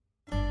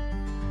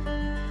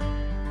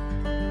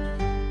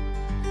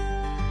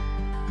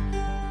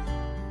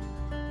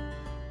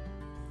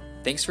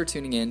Thanks for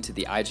tuning in to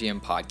the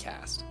IGM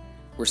podcast.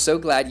 We're so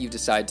glad you've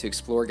decided to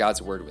explore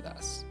God's Word with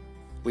us.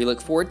 We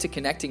look forward to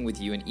connecting with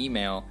you in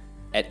email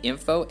at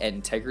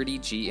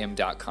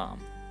info@integritygm.com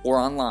or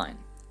online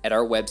at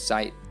our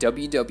website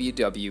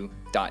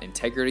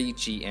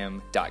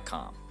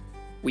www.integritygm.com.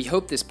 We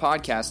hope this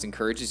podcast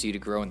encourages you to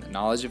grow in the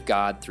knowledge of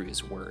God through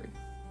His Word.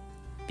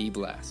 Be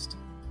blessed.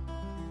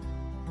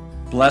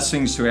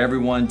 Blessings to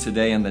everyone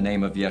today in the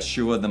name of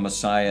Yeshua the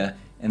Messiah,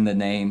 in the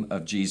name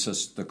of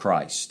Jesus the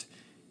Christ.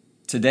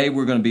 Today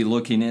we're going to be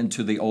looking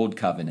into the Old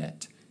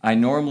Covenant. I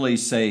normally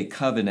say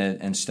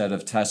covenant instead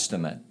of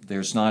testament.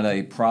 There's not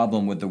a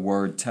problem with the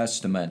word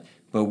testament,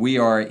 but we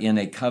are in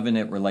a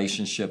covenant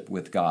relationship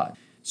with God.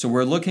 So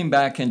we're looking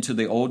back into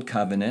the Old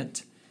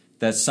Covenant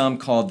that some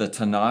call the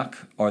Tanakh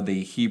or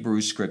the Hebrew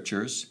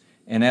Scriptures.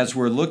 And as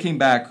we're looking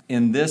back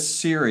in this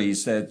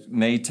series that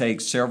may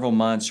take several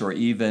months or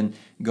even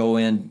go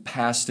in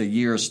past a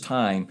year's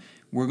time,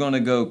 we're going to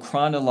go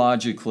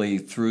chronologically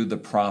through the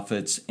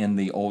prophets in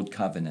the Old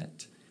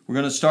Covenant. We're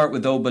going to start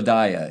with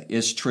Obadiah.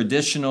 Its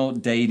traditional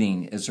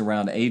dating is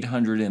around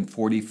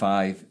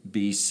 845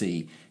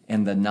 BC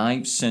in the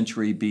 9th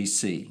century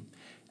BC.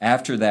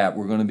 After that,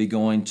 we're going to be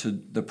going to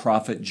the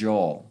prophet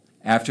Joel.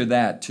 After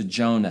that, to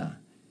Jonah,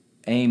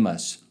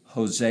 Amos,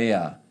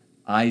 Hosea,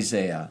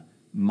 Isaiah,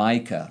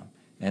 Micah.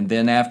 And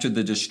then after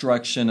the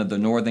destruction of the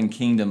northern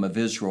kingdom of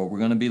Israel, we're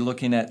going to be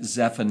looking at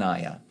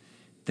Zephaniah.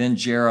 Then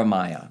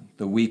Jeremiah,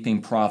 the weeping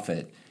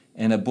prophet,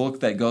 and a book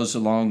that goes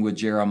along with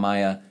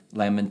Jeremiah,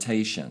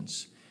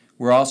 Lamentations.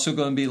 We're also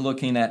going to be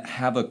looking at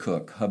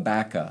Habakkuk,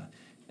 Habakkuk,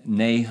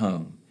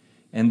 Nahum.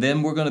 And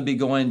then we're going to be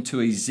going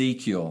to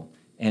Ezekiel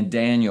and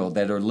Daniel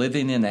that are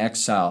living in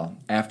exile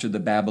after the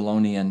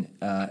Babylonian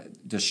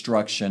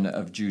destruction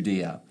of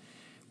Judea.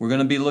 We're going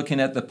to be looking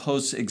at the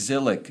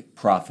post-exilic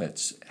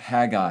prophets,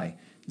 Haggai,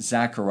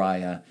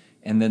 Zechariah,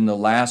 and then the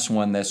last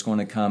one that's going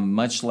to come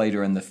much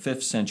later in the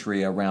 5th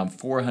century, around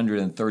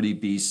 430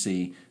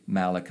 BC,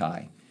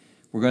 Malachi.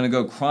 We're going to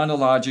go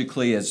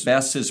chronologically as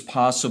best as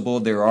possible.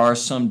 There are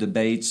some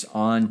debates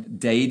on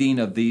dating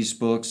of these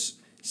books,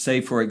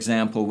 say, for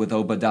example, with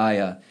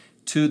Obadiah,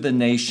 to the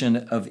nation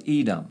of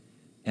Edom.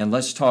 And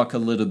let's talk a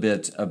little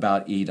bit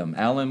about Edom.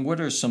 Alan, what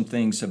are some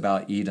things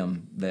about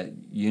Edom that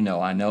you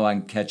know? I know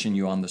I'm catching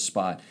you on the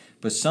spot,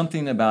 but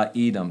something about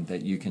Edom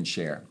that you can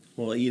share.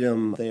 Well,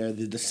 Edom, they are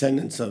the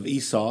descendants of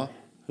Esau,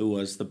 who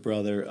was the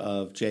brother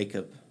of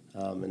Jacob.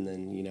 And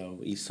then,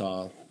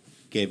 Esau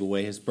gave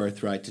away his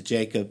birthright to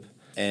Jacob.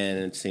 And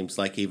it seems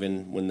like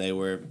even when they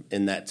were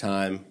in that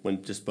time,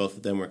 when just both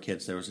of them were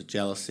kids, there was a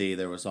jealousy.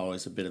 There was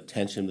always a bit of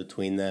tension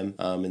between them.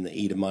 And the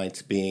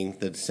Edomites, being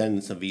the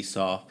descendants of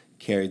Esau,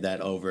 carried that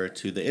over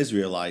to the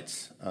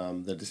Israelites,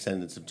 the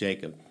descendants of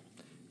Jacob.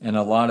 And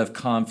a lot of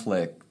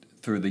conflict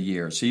through the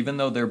years, even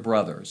though they're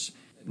brothers.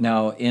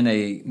 Now, in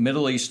a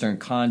Middle Eastern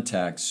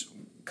context,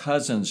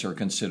 cousins are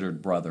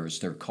considered brothers.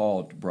 They're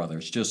called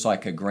brothers, just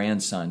like a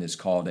grandson is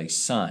called a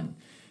son.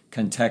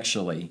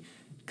 Contextually,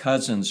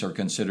 cousins are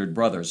considered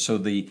brothers. So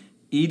the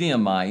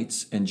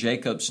Edomites, and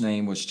Jacob's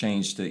name was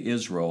changed to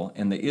Israel,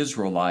 and the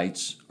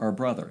Israelites are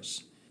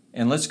brothers.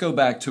 And let's go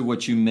back to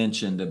what you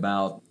mentioned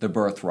about the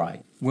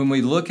birthright. When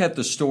we look at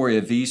the story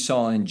of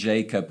Esau and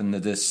Jacob and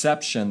the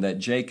deception that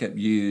Jacob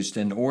used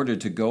in order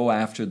to go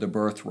after the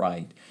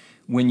birthright,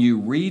 when you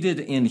read it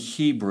in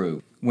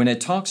Hebrew, when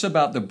it talks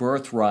about the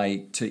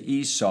birthright to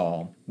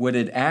Esau, what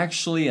it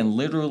actually and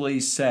literally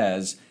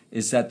says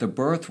is that the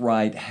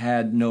birthright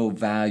had no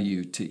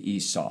value to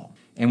Esau.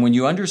 And when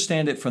you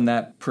understand it from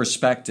that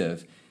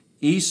perspective,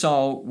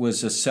 Esau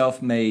was a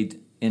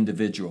self-made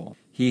individual.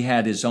 He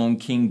had his own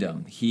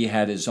kingdom. He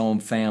had his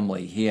own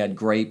family. He had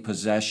great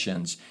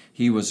possessions.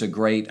 He was a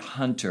great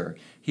hunter.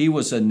 He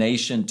was a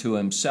nation to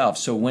himself.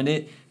 So when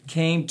it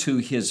came to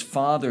his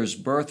father's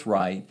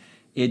birthright,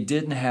 it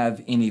didn't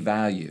have any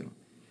value.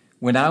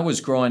 When I was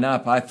growing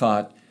up, I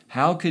thought,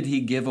 how could he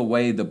give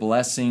away the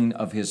blessing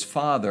of his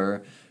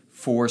father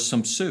for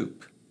some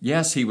soup?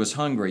 Yes, he was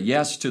hungry.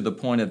 Yes, to the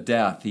point of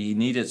death. He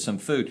needed some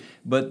food.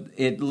 But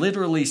it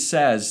literally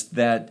says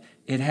that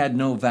it had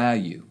no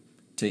value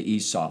to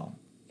Esau.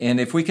 And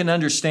if we can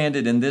understand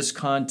it in this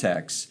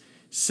context,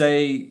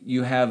 say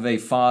you have a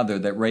father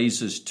that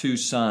raises 2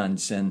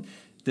 sons, and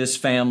this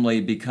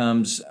family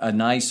becomes a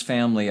nice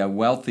family, a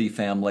wealthy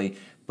family,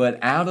 but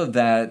out of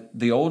that,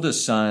 the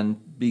oldest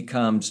son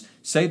becomes,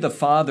 say the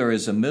father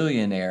is a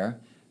millionaire,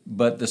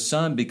 but the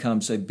son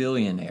becomes a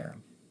billionaire.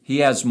 He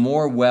has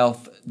more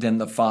wealth than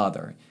the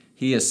father.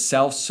 He is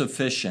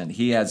self-sufficient.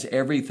 He has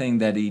everything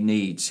that he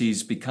needs.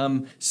 He's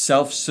become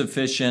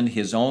self-sufficient.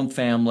 His own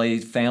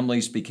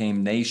families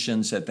became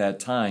nations at that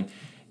time.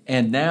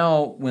 And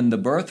now when the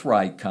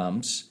birthright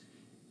comes,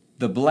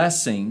 the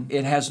blessing,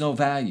 it has no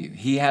value.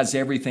 He has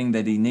everything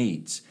that he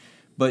needs.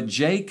 But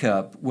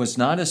Jacob was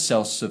not a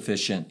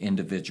self-sufficient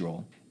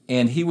individual,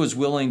 and he was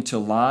willing to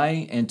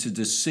lie and to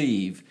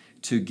deceive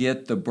to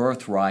get the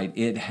birthright.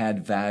 It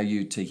had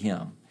value to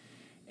him.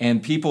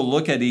 And people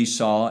look at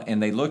Esau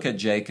and they look at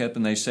Jacob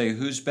and they say,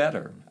 who's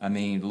better? I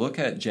mean, look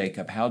at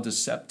Jacob, how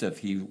deceptive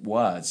he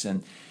was.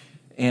 And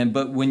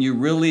But when you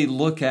really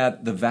look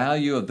at the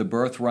value of the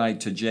birthright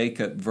to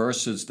Jacob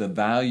versus the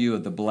value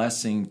of the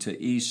blessing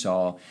to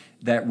Esau,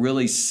 that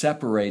really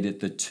separated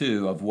the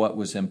two of what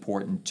was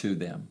important to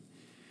them.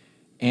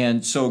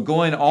 And so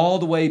going all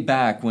the way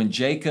back when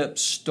Jacob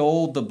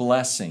stole the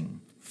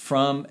blessing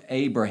from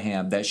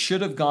Abraham that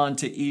should have gone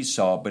to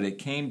Esau, but it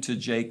came to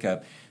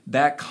Jacob,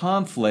 that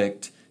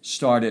conflict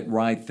started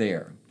right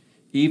there.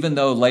 Even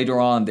though later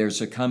on there's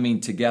a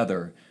coming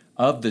together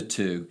of the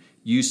two,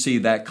 you see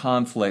that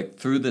conflict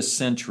through the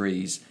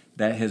centuries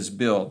that has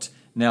built.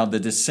 Now, the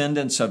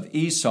descendants of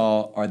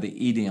Esau are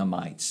the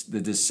Edomites.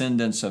 The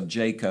descendants of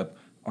Jacob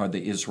are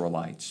the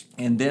Israelites.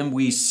 And then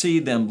we see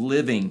them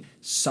living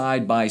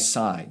side by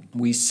side.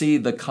 We see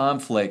the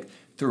conflict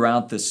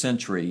throughout the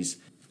centuries.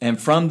 And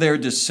from their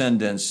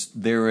descendants,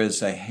 there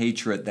is a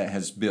hatred that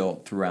has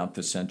built throughout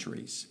the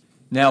centuries.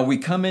 Now, we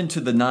come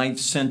into the 9th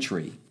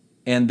century,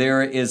 and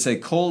there is a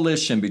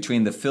coalition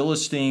between the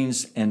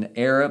Philistines and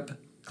Arab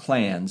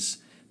clans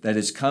that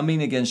is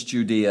coming against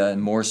Judea,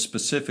 and more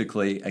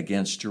specifically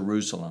against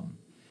Jerusalem.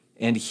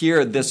 And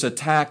here this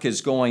attack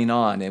is going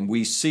on, and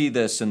we see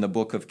this in the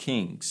book of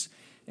Kings.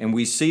 And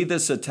we see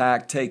this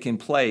attack taking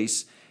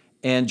place,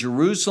 and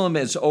Jerusalem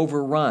is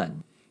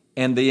overrun,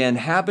 and the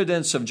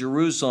inhabitants of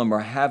Jerusalem are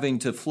having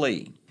to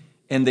flee.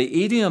 And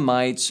the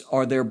Edomites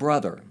are their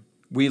brother.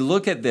 We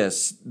look at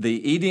this.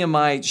 The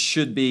Edomites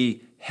should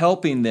be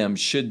helping them,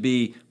 should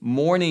be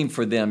mourning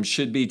for them,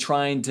 should be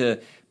trying to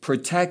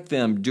protect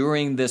them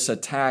during this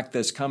attack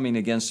that's coming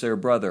against their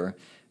brother.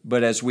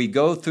 But as we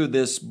go through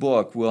this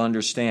book, we'll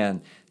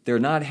understand they're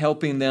not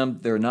helping them,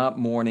 they're not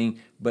mourning,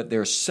 but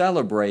they're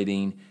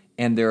celebrating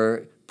and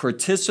they're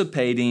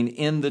participating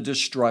in the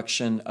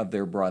destruction of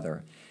their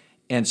brother.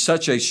 And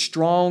such a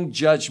strong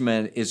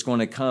judgment is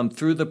going to come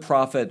through the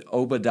prophet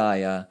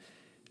Obadiah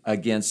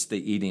against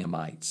the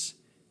Edomites.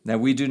 Now,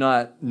 we do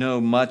not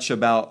know much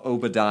about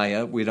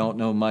Obadiah. We don't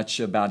know much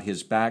about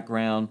his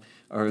background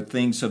or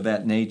things of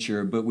that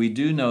nature, but we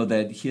do know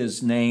that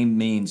his name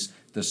means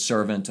the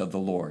servant of the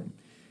Lord.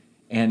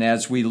 And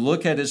as we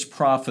look at his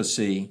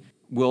prophecy,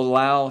 we'll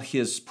allow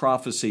his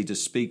prophecy to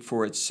speak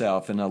for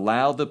itself and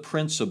allow the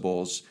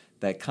principles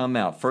that come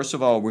out. First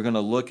of all, we're going to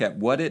look at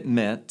what it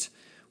meant,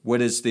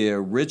 what is the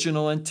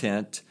original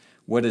intent,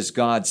 what is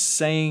God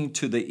saying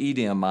to the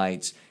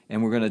Edomites,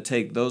 and we're going to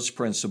take those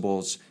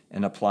principles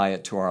and apply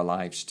it to our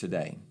lives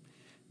today.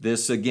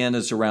 This, again,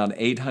 is around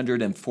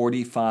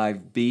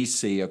 845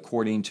 BC,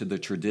 according to the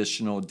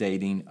traditional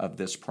dating of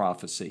this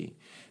prophecy.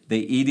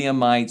 The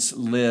Edomites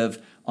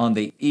live on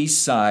the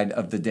east side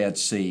of the Dead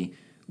Sea,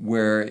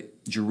 where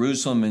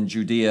Jerusalem and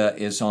Judea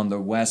is on the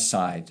west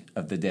side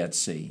of the Dead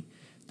Sea.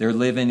 They're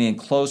living in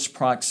close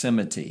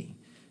proximity.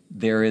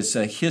 There is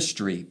a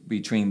history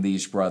between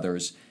these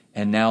brothers,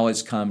 and now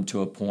it's come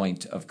to a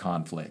point of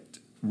conflict,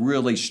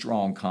 really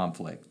strong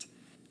conflict.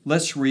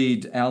 Let's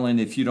read, Alan,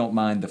 if you don't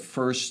mind, the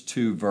first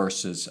 2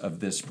 verses of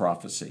this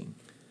prophecy.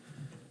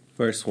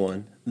 Verse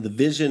 1, the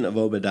vision of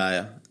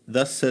Obadiah.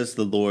 Thus says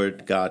the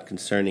Lord God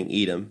concerning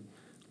Edom,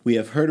 we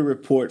have heard a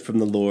report from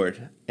the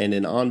Lord, and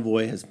an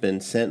envoy has been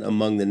sent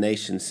among the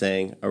nations,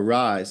 saying,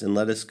 arise, and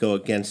let us go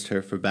against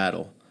her for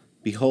battle.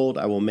 Behold,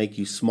 I will make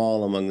you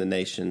small among the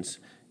nations.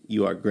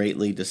 You are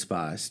greatly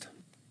despised.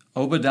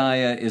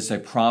 Obadiah is a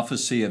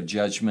prophecy of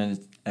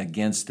judgment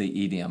against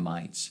the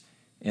Edomites.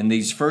 In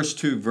these first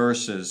 2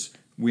 verses,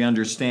 we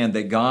understand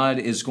that God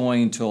is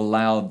going to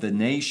allow the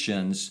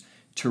nations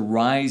to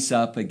rise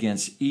up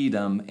against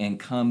Edom and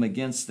come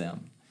against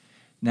them.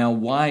 Now,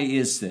 why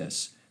is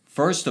this?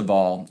 First of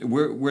all,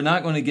 we're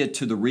not going to get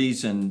to the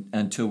reason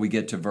until we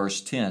get to verse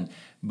 10.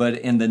 But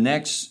in the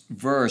next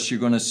verse, you're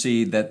going to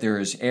see that there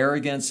is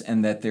arrogance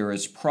and that there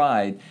is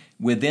pride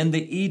within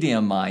the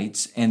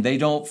Edomites, and they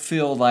don't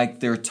feel like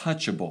they're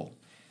touchable,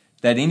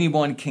 that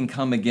anyone can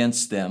come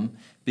against them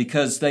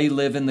because they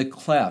live in the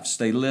clefts.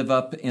 They live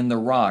up in the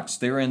rocks.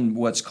 They're in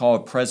what's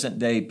called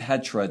present-day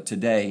Petra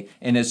today,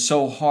 and it's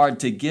so hard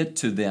to get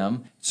to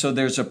them. So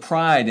there's a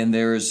pride and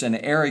there's an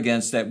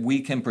arrogance that we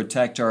can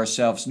protect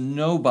ourselves.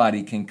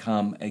 Nobody can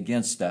come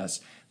against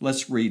us.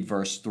 Let's read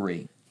verse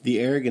 3. The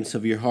arrogance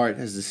of your heart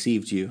has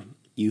deceived you,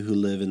 you who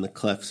live in the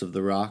clefts of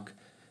the rock,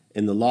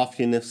 in the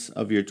loftiness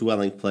of your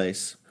dwelling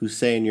place, who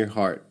say in your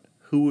heart,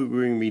 who will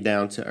bring me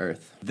down to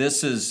earth?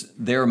 This is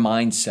their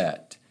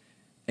mindset,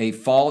 a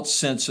false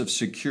sense of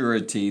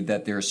security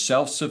that they're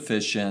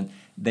self-sufficient.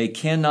 They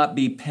cannot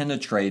be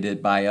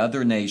penetrated by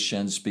other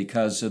nations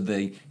because of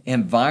the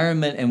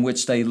environment in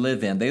which they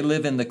live in. They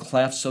live in the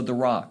clefts of the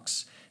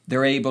rocks.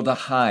 They're able to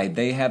hide.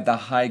 They have the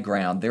high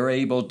ground. They're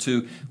able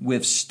to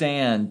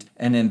withstand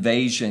an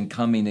invasion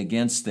coming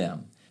against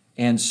them.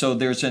 And so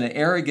there's an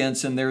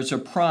arrogance and there's a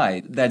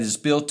pride that is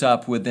built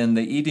up within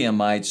the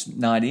Edomites.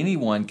 Not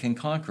anyone can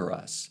conquer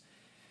us.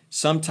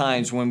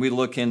 Sometimes when we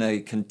look in a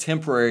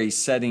contemporary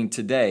setting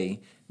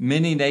today,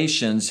 many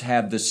nations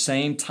have the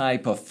same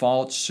type of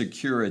false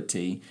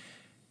security.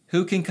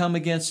 Who can come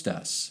against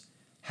us?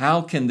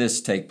 How can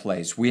this take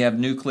place? We have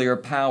nuclear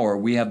power.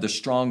 We have the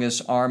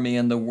strongest army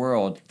in the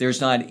world.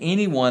 There's not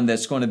anyone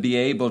that's going to be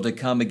able to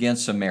come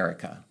against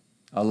America.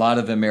 A lot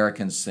of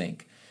Americans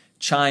think.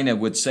 China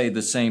would say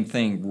the same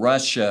thing.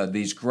 Russia,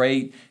 these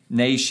great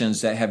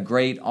nations that have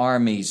great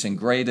armies and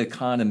great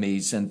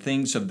economies and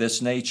things of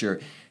this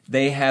nature,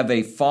 they have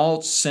a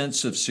false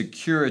sense of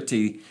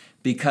security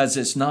because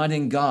it's not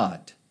in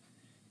God.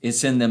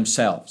 It's in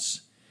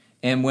themselves.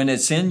 And when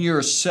it's in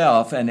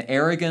yourself, an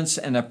arrogance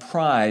and a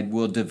pride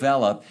will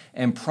develop,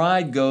 and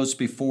pride goes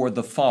before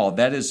the fall.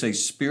 That is a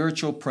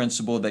spiritual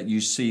principle that you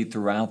see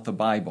throughout the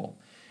Bible.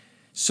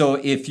 So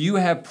if you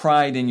have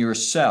pride in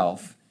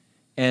yourself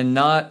and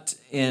not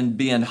in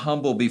being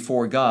humble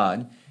before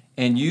God,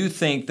 and you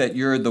think that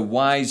you're the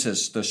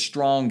wisest, the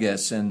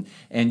strongest, and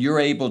you're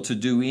able to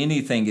do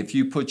anything if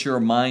you put your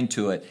mind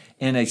to it,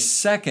 in a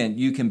second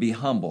you can be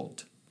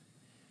humbled.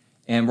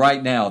 And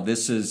right now,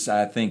 this is,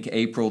 I think,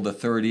 April the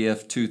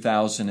 30th,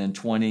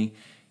 2020.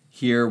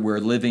 Here we're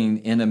living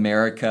in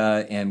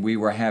America, and we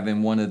were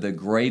having one of the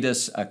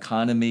greatest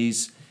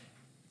economies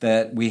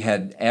that we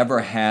had ever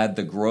had.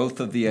 The growth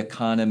of the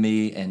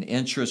economy and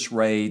interest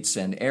rates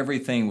and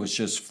everything was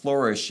just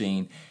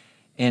flourishing.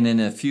 And in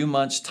a few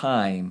months'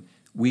 time,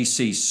 we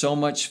see so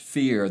much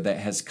fear that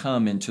has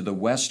come into the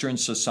Western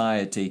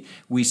society.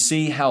 We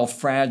see how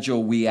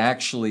fragile we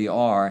actually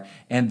are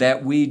and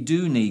that we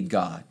do need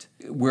God.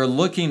 We're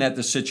looking at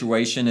the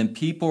situation, and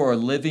people are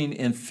living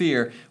in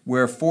fear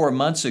where 4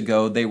 months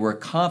ago they were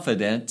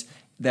confident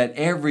that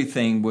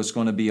everything was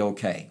going to be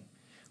okay.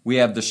 We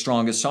have the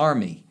strongest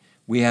army.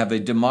 We have a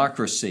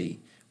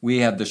democracy. We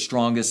have the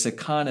strongest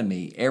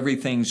economy.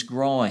 Everything's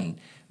growing.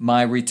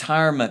 My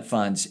retirement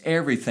funds,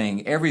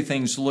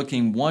 everything's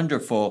looking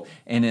wonderful.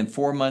 And in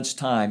 4 months'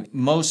 time,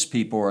 most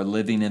people are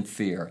living in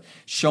fear,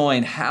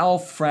 showing how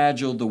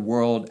fragile the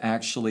world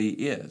actually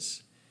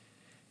is.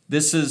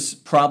 This is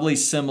probably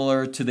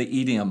similar to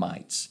the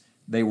Edomites.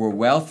 They were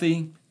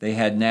wealthy. They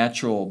had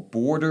natural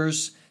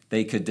borders.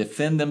 They could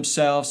defend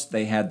themselves.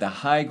 They had the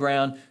high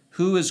ground.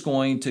 Who is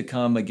going to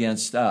come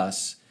against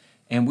us?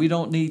 And we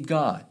don't need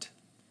God.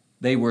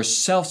 They were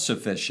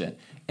self-sufficient.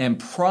 And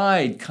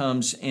pride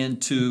comes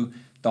into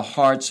the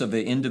hearts of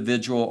an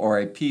individual or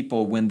a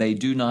people when they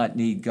do not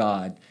need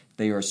God.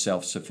 They are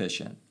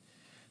self-sufficient.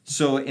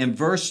 So in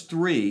verse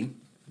 3,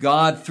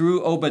 God,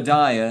 through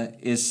Obadiah,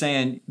 is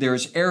saying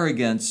there's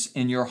arrogance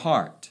in your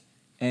heart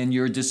and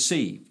you're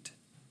deceived.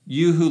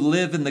 You who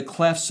live in the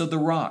clefts of the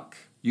rock,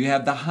 you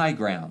have the high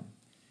ground.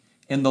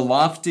 In the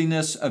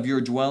loftiness of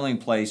your dwelling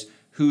place,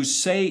 who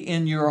say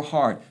in your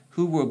heart,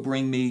 who will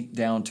bring me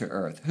down to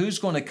earth? Who's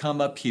going to come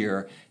up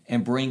here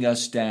and bring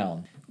us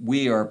down?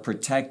 We are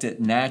protected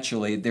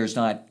naturally. There's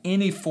not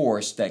any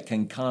force that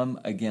can come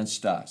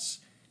against us.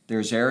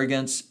 There's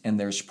arrogance and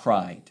there's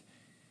pride.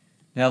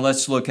 Now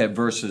let's look at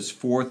verses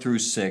 4 through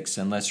 6,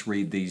 and let's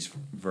read these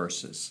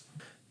verses.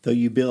 Though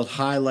you build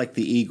high like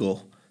the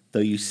eagle, though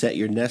you set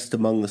your nest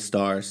among the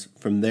stars,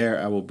 from there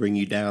I will bring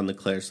you down,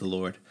 declares the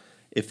Lord.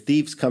 If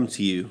thieves come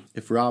to you,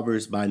 if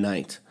robbers by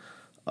night,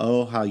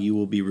 oh, how you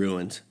will be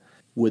ruined.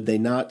 Would they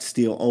not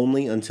steal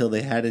only until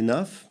they had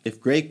enough? If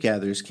grape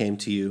gatherers came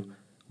to you,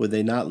 would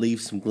they not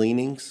leave some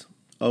gleanings?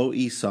 O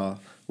Esau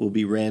will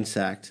be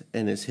ransacked,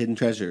 and his hidden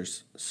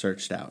treasures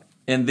searched out.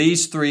 In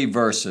these three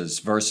verses,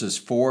 verses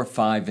 4,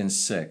 5, and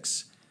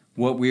 6,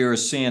 what we are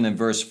seeing in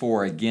verse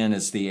 4 again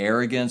is the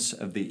arrogance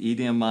of the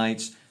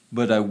Edomites,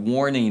 but a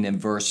warning in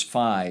verse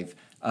 5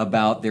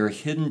 about their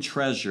hidden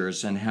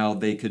treasures and how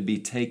they could be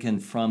taken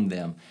from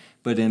them.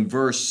 But in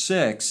verse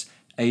 6,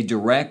 a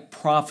direct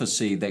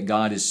prophecy that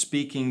God is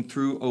speaking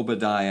through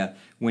Obadiah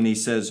when he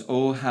says,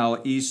 "Oh,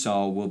 how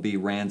Esau will be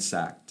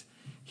ransacked."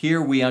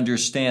 Here we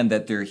understand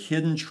that their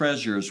hidden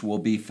treasures will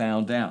be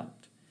found out.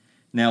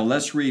 Now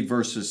let's read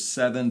verses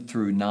 7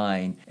 through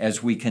 9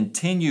 as we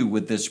continue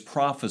with this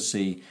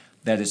prophecy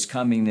that is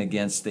coming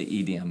against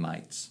the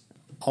Edomites.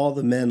 All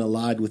the men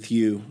allied with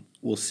you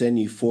will send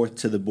you forth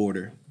to the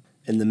border,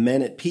 and the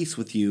men at peace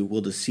with you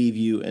will deceive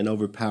you and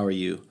overpower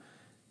you.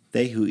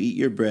 They who eat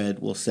your bread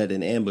will set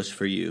an ambush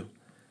for you.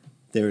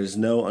 There is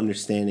no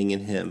understanding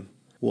in him.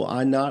 Will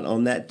I not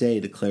on that day,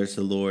 declares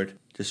the Lord,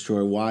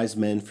 destroy wise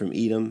men from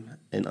Edom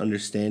and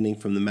understanding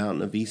from the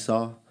mountain of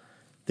Esau?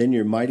 Then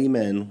your mighty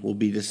men will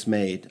be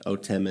dismayed, O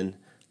Teman,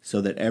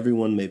 so that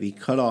everyone may be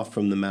cut off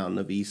from the mountain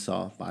of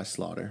Esau by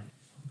slaughter.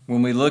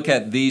 When we look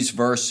at these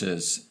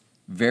verses,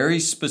 very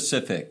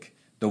specific,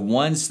 the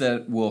ones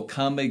that will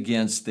come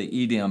against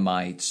the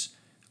Edomites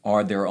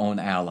are their own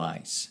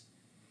allies.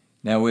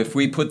 Now, if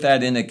we put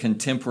that in a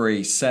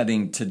contemporary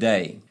setting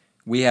today,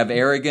 we have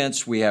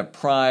arrogance, we have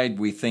pride,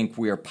 we think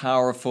we are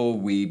powerful,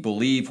 we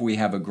believe we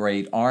have a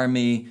great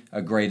army,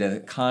 a great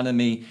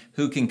economy,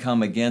 who can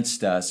come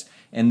against us?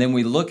 And then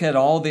we look at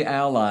all the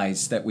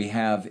allies that we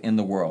have in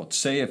the world.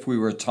 Say if we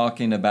were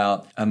talking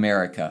about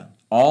America,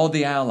 all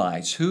the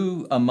allies,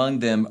 who among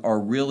them are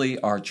really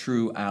our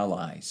true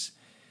allies?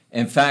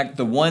 In fact,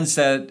 the ones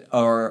that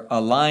are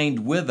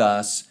aligned with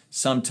us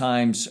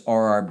sometimes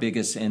are our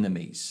biggest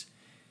enemies.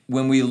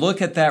 When we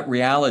look at that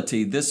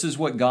reality, this is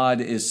what God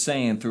is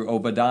saying through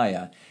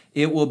Obadiah.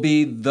 It will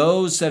be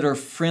those that are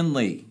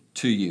friendly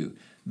to you,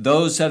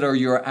 those that are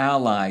your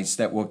allies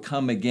that will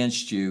come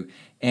against you.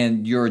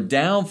 And your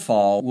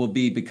downfall will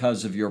be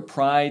because of your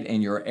pride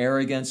and your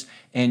arrogance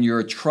and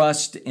your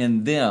trust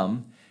in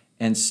them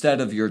instead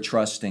of your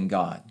trust in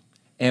God.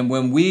 And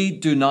when we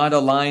do not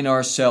align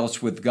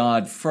ourselves with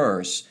God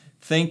first,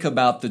 think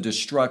about the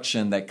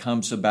destruction that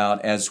comes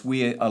about as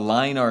we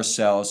align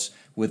ourselves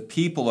with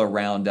people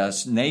around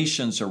us,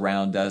 nations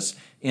around us,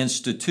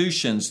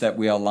 institutions that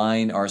we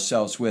align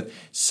ourselves with.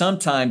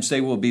 Sometimes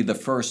they will be the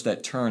first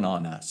that turn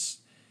on us.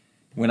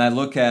 When I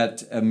look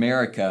at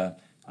America,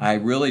 I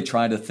really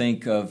try to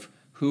think of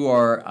who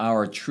are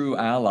our true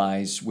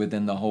allies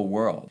within the whole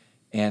world.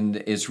 And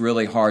it's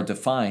really hard to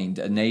find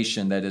a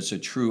nation that is a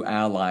true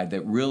ally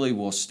that really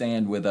will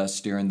stand with us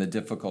during the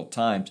difficult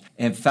times.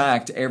 In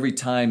fact, every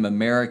time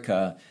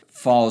America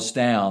falls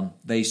down,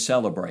 they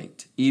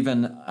celebrate.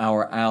 Even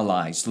our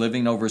allies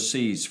living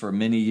overseas for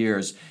many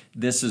years,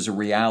 this is a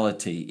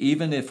reality.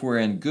 Even if we're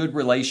in good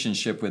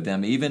relationship with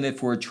them, even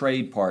if we're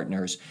trade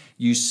partners,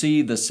 you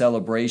see the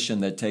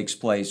celebration that takes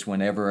place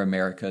whenever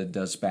America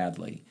does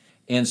badly.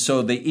 And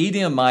so the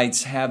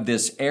Edomites have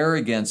this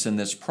arrogance and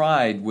this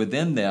pride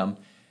within them,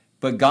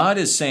 but God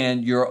is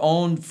saying your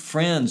own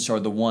friends are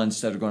the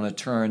ones that are going to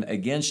turn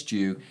against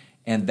you,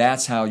 and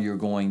that's how you're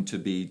going to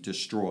be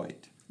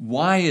destroyed.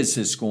 Why is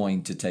this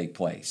going to take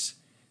place?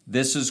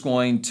 This is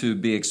going to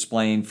be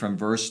explained from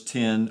verse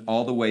 10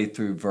 all the way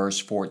through verse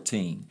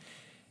 14.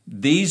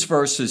 These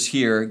verses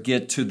here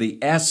get to the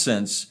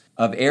essence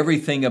of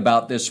everything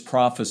about this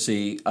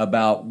prophecy,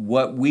 about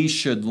what we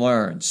should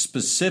learn,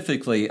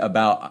 specifically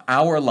about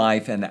our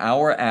life and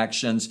our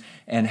actions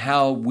and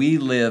how we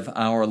live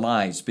our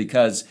lives.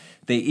 Because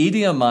the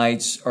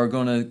Edomites are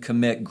going to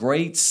commit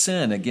great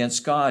sin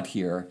against God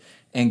here,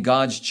 and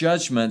God's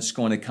judgment's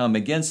going to come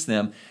against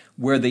them,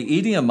 where the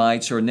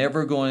Edomites are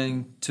never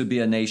going to be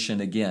a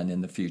nation again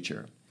in the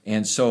future.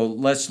 And so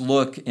let's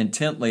look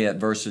intently at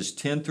verses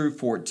 10 through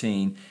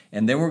 14,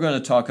 and then we're going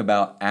to talk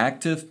about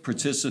active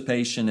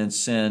participation in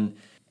sin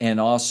and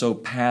also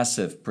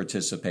passive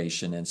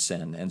participation in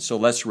sin. And so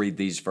let's read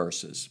these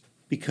verses.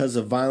 Because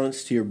of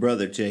violence to your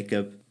brother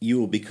Jacob, you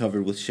will be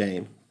covered with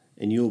shame,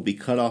 and you will be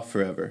cut off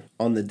forever.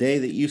 On the day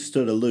that you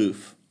stood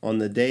aloof, on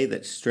the day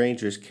that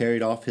strangers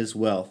carried off his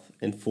wealth,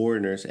 and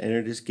foreigners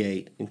entered his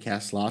gate and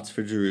cast lots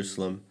for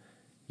Jerusalem,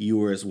 you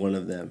were as one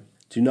of them.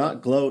 Do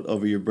not gloat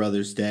over your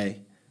brother's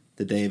day,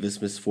 the day of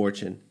his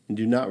misfortune, and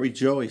do not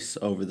rejoice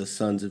over the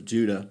sons of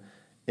Judah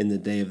in the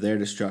day of their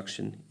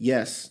destruction.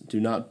 Yes, do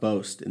not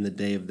boast in the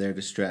day of their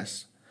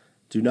distress.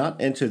 Do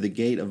not enter the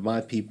gate of my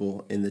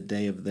people in the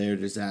day of their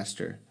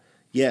disaster.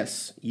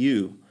 Yes,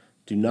 you,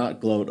 do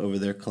not gloat over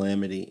their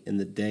calamity in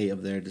the day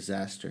of their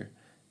disaster,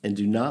 and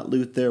do not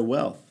loot their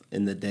wealth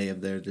in the day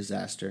of their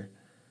disaster.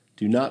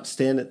 Do not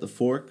stand at the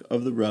fork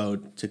of the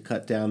road to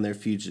cut down their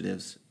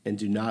fugitives, and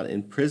do not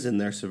imprison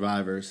their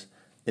survivors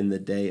in the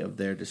day of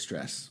their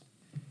distress.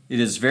 It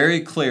is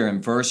very clear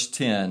in verse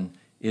 10,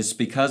 it's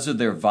because of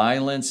their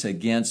violence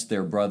against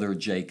their brother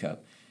Jacob.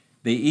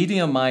 The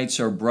Edomites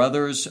are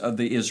brothers of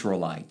the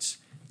Israelites.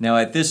 Now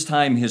at this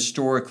time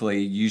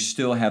historically, you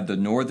still have the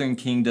northern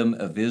kingdom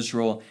of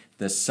Israel,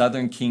 the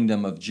southern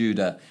kingdom of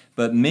Judah,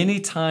 but many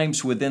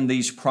times within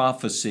these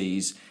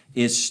prophecies,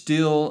 it's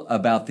still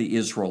about the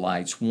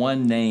Israelites.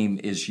 One name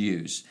is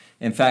used.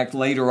 In fact,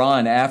 later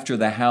on, after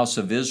the house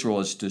of Israel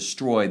is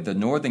destroyed, the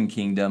northern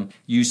kingdom,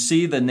 you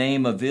see the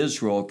name of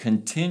Israel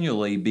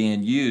continually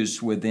being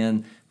used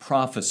within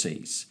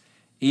prophecies.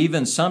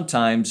 Even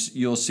sometimes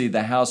you'll see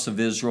the house of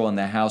Israel and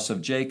the house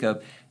of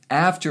Jacob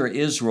after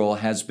Israel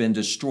has been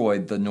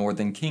destroyed, the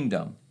northern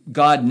kingdom.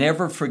 God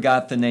never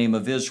forgot the name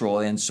of Israel,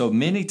 and so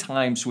many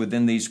times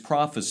within these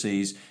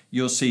prophecies,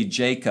 you'll see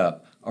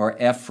Jacob or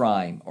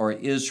Ephraim or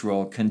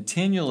Israel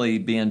continually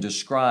being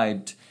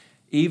described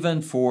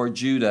even for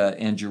Judah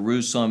and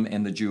Jerusalem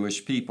and the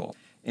Jewish people.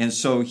 And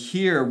so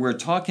here we're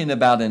talking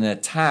about an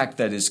attack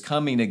that is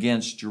coming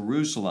against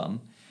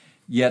Jerusalem,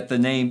 yet the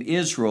name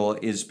Israel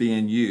is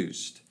being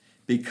used.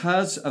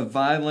 Because of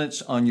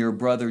violence on your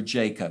brother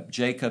Jacob,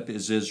 Jacob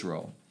is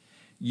Israel,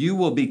 you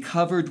will be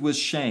covered with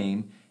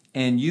shame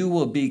and you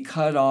will be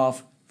cut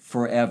off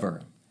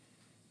forever.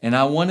 And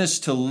I want us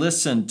to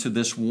listen to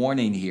this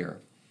warning here.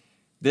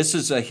 This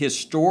is a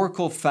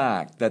historical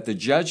fact that the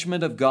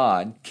judgment of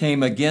God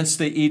came against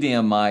the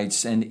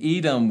Edomites and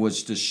Edom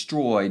was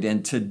destroyed,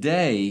 and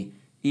today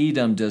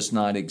Edom does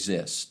not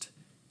exist.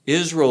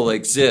 Israel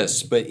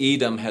exists, but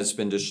Edom has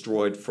been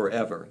destroyed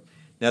forever.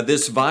 Now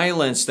this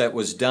violence that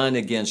was done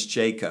against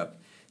Jacob,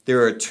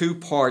 there are two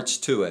parts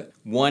to it.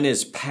 One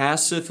is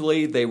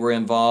passively they were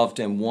involved,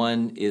 and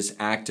one is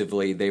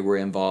actively they were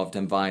involved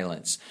in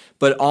violence.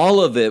 But all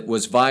of it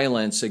was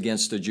violence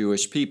against the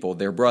Jewish people,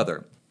 their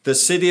brother. The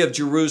city of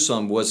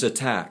Jerusalem was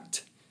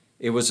attacked.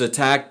 It was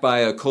attacked by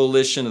a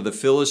coalition of the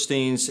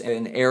Philistines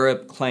and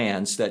Arab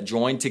clans that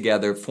joined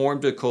together,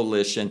 formed a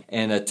coalition,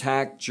 and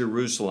attacked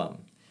Jerusalem.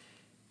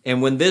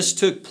 And when this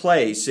took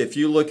place, if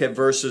you look at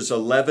verses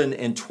 11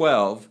 and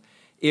 12,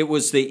 it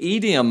was the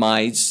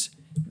Edomites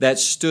that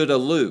stood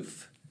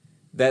aloof.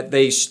 that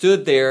they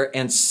stood there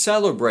and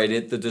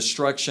celebrated the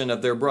destruction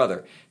of their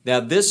brother. Now,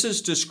 this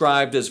is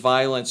described as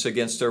violence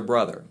against their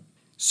brother.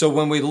 So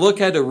when we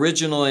look at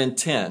original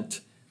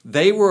intent,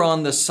 they were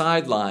on the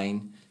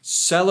sideline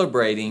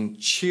celebrating,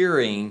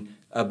 cheering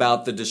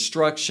about the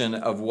destruction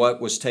of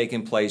what was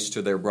taking place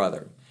to their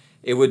brother.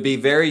 It would be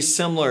very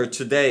similar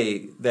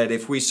today that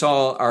if we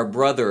saw our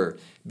brother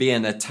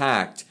being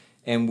attacked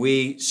and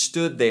we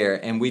stood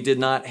there and we did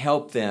not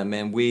help them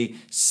and we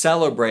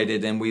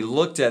celebrated and we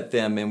looked at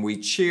them and we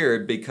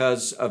cheered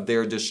because of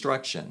their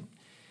destruction.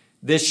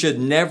 This should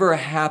never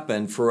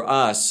happen for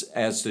us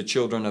as the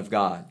children of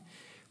God.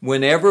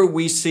 Whenever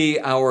we see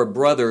our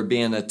brother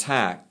being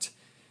attacked,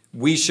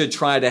 we should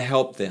try to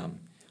help them.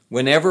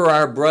 Whenever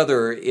our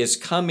brother is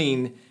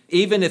coming,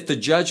 even if the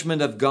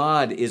judgment of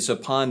God is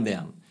upon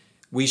them,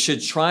 we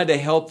should try to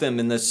help them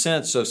in the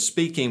sense of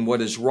speaking what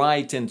is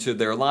right into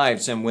their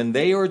lives. And when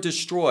they are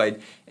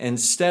destroyed,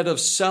 instead of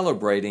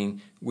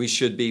celebrating, we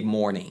should be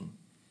mourning.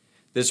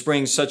 This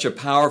brings such a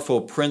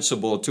powerful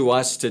principle to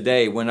us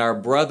today. When our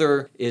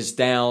brother is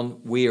down,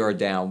 we are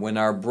down. When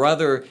our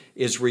brother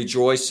is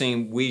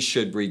rejoicing, we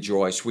should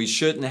rejoice. We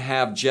shouldn't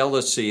have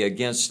jealousy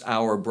against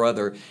our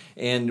brother.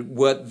 And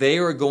what they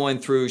are going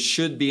through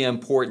should be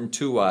important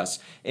to us.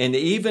 And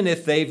even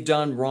if they've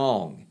done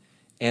wrong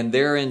and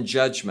they're in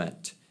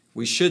judgment,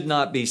 we should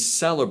not be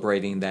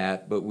celebrating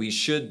that, but we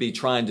should be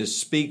trying to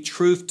speak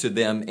truth to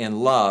them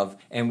in love,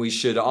 and we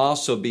should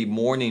also be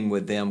mourning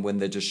with them when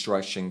the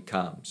destruction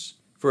comes.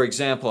 For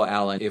example,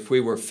 Alan, if we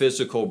were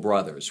physical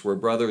brothers, we're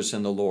brothers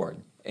in the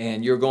Lord,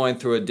 and you're going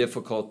through a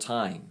difficult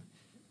time,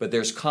 but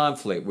there's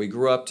conflict. We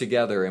grew up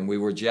together and we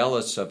were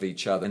jealous of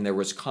each other, and there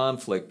was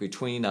conflict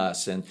between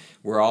us, and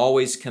we're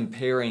always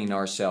comparing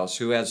ourselves.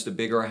 Who has the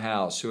bigger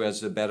house? Who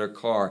has the better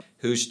car?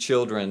 Whose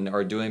children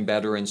are doing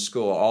better in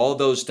school? All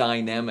those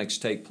dynamics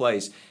take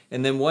place.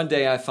 And then one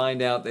day I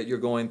find out that you're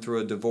going through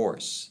a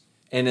divorce.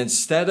 And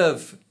instead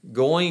of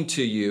going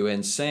to you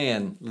and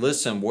saying,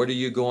 listen, what are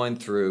you going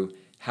through?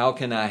 How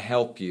can I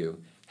help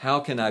you? How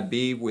can I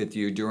be with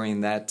you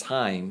during that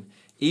time?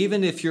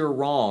 Even if you're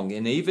wrong,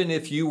 and even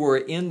if you were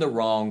in the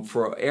wrong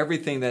for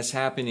everything that's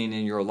happening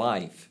in your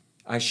life,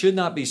 I should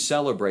not be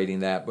celebrating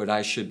that, but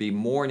I should be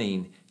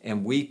mourning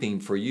and weeping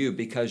for you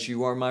because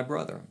you are my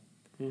brother.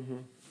 Mm-hmm.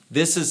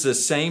 This is the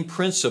same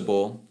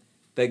principle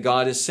that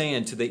God is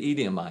saying to the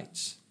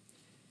Edomites.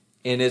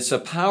 And it's a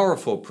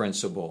powerful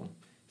principle.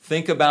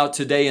 Think about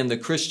today in the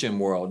Christian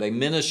world, a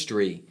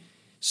ministry.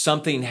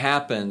 Something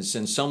happens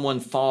and someone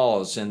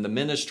falls and the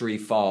ministry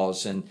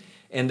falls, and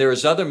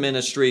there's other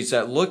ministries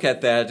that look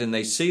at that and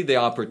they see the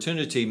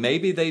opportunity.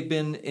 Maybe they've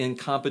been in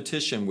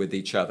competition with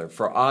each other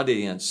for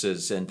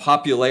audiences and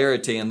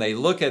popularity, and they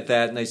look at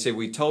that and they say,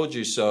 we told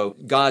you so.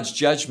 God's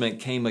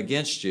judgment came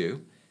against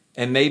you.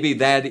 And maybe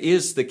that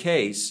is the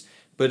case,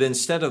 but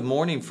instead of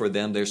mourning for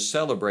them, they're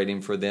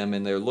celebrating for them,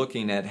 and they're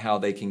looking at how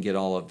they can get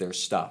all of their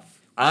stuff.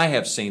 I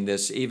have seen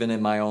this even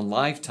in my own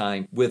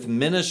lifetime with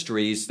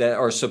ministries that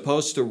are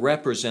supposed to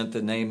represent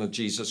the name of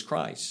Jesus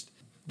Christ.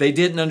 They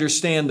didn't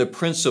understand the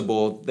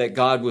principle that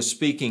God was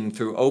speaking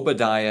through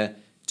Obadiah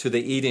to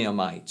the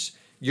Edomites.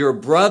 Your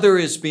brother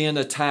is being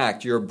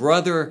attacked. Your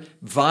brother,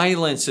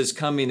 violence is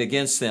coming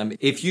against them.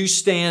 If you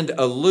stand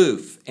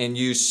aloof and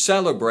you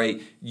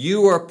celebrate,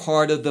 you are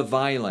part of the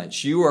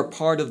violence. You are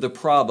part of the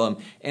problem,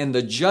 and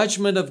the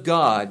judgment of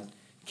God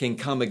can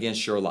come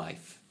against your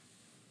life,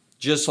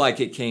 just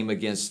like it came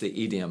against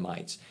the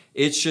Edomites.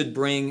 It should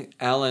bring,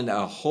 Alan,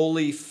 a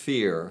holy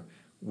fear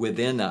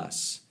within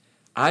us.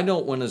 I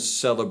don't want to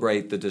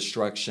celebrate the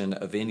destruction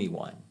of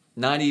anyone,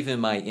 not even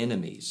my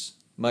enemies,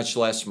 much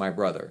less my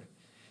brother.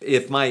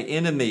 If my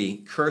enemy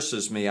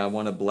curses me, I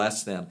want to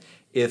bless them.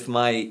 If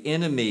my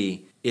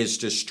enemy is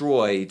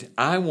destroyed,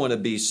 I want to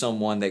be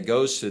someone that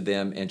goes to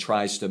them and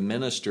tries to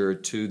minister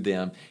to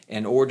them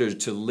in order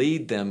to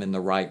lead them in the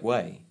right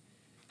way.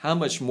 How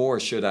much more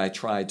should I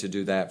try to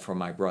do that for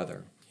my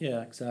brother?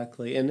 Yeah,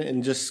 exactly.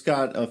 And just,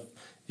 Scott, if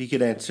you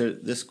could answer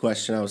this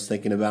question I was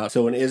thinking about.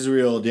 So in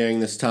Israel,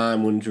 during this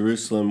time when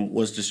Jerusalem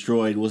was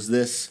destroyed, was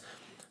this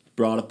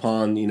brought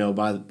upon,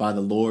 by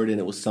the Lord, and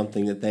it was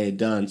something that they had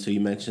done? So you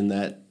mentioned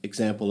that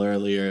example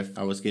earlier, if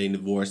I was getting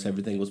divorced,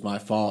 everything was my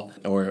fault,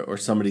 or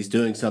somebody's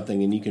doing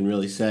something, and you can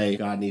really say,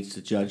 God needs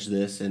to judge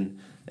this, and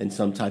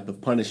some type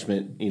of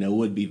punishment,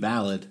 would be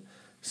valid.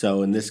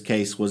 So in this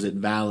case, was it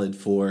valid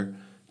for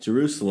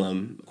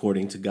Jerusalem,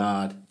 according to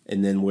God,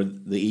 and then were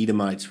the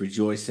Edomites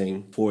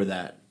rejoicing for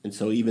that? And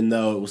so even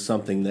though it was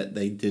something that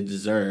they did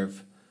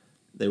deserve,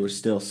 they were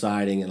still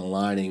siding and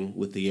aligning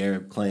with the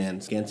Arab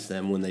clans against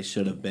them when they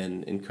should have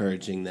been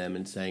encouraging them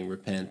and saying,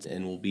 repent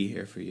and we'll be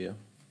here for you.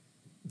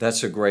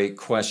 That's a great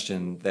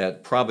question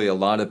that probably a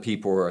lot of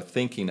people are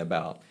thinking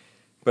about.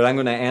 But I'm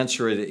going to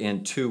answer it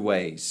in two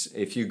ways.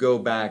 If you go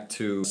back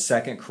to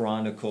 2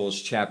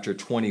 Chronicles chapter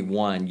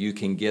 21, you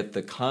can get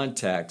the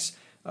context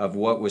of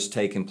what was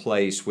taking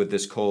place with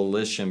this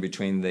coalition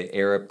between the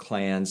Arab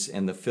clans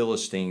and the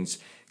Philistines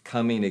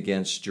coming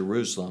against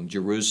Jerusalem.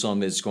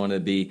 Jerusalem is going to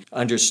be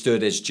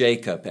understood as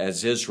Jacob,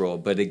 as Israel.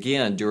 But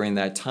again, during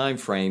that time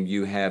frame,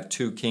 you have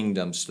two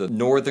kingdoms, the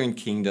northern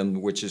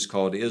kingdom, which is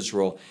called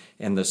Israel,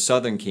 and the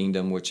southern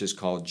kingdom, which is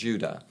called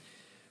Judah.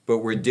 But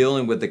we're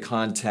dealing with the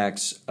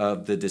context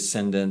of the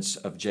descendants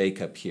of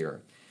Jacob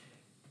here.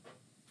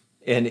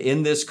 And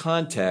in this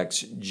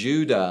context,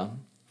 Judah,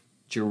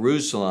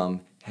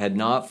 Jerusalem, had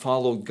not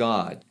followed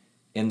God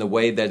in the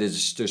way that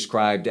is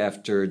described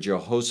after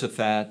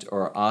Jehoshaphat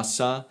or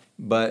Asa,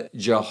 but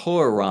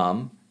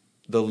Jehoram,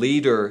 the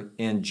leader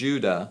in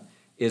Judah,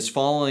 is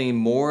following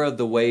more of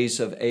the ways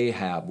of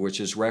Ahab, which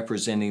is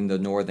representing the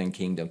northern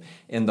kingdom.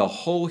 In the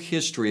whole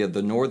history of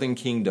the northern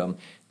kingdom,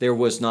 there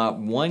was not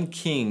one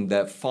king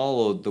that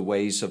followed the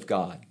ways of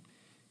God.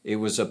 It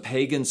was a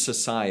pagan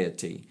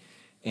society.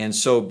 And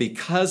so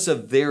because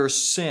of their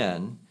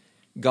sin,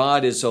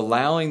 God is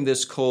allowing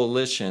this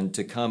coalition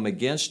to come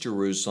against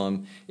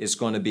Jerusalem. It's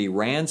going to be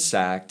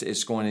ransacked.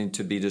 It's going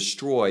to be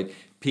destroyed.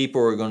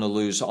 People are going to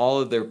lose all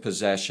of their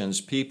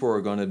possessions. People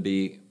are going to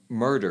be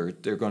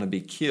murdered. They're going to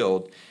be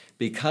killed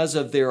because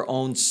of their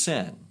own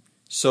sin.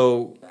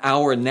 So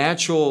our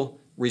natural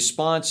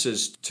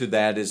responses to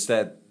that is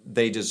that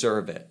they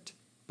deserve it.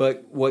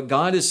 But what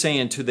God is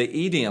saying to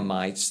the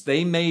Edomites,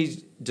 they may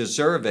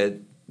deserve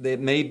it.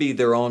 It may be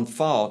their own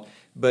fault.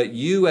 But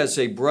you as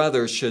a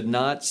brother should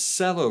not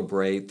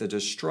celebrate the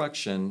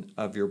destruction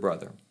of your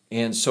brother.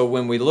 And so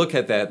when we look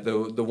at that,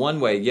 the one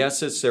way,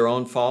 yes, it's their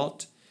own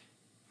fault,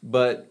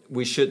 but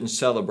we shouldn't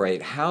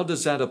celebrate. How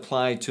does that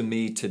apply to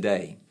me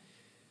today?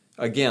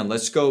 Again,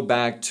 let's go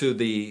back to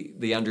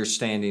the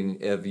understanding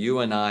of you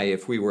and I,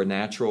 if we were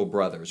natural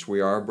brothers.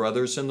 We are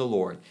brothers in the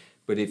Lord.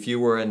 But if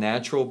you were a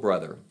natural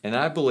brother, and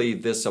I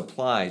believe this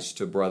applies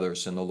to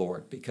brothers in the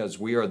Lord because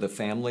we are the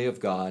family of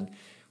God.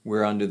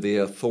 We're under the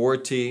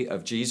authority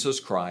of Jesus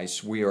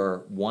Christ. We are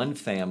one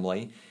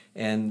family.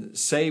 And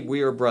say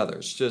we are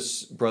brothers,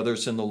 just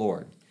brothers in the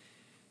Lord.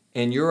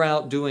 And you're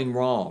out doing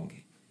wrong.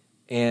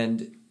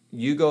 And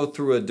you go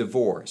through a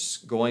divorce,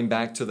 going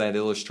back to that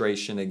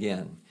illustration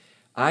again.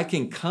 I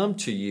can come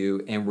to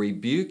you and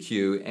rebuke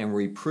you and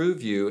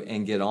reprove you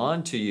and get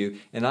on to you.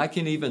 And I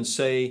can even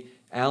say,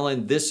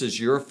 Alan, this is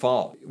your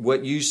fault.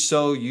 What you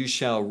sow, you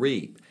shall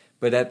reap.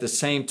 But at the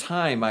same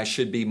time, I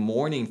should be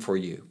mourning for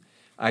you.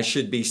 I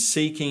should be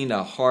seeking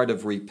a heart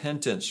of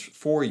repentance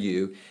for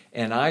you,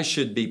 and I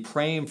should be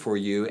praying for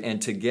you, and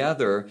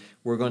together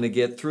we're going to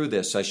get through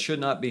this. I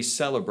should not be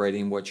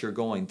celebrating what you're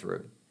going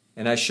through.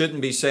 And I shouldn't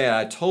be saying,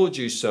 I told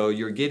you so,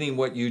 you're getting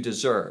what you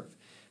deserve.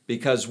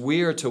 Because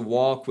we are to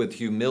walk with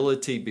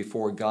humility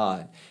before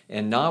God,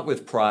 and not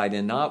with pride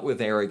and not with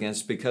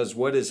arrogance, because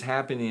what is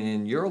happening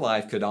in your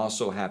life could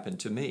also happen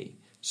to me.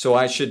 So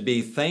I should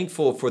be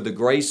thankful for the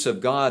grace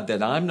of God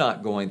that I'm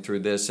not going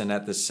through this, and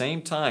at the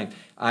same time,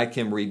 I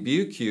can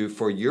rebuke you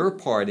for your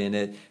part in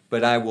it,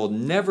 but I will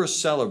never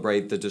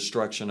celebrate the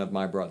destruction of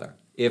my brother.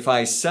 If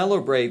I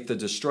celebrate the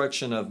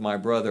destruction of my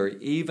brother,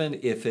 even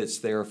if it's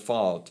their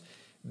fault,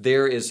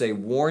 there is a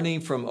warning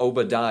from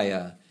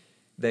Obadiah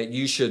that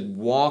you should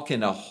walk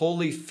in a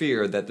holy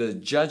fear that the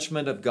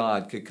judgment of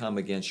God could come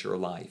against your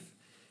life.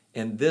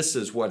 And this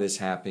is what is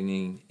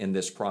happening in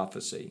this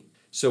prophecy.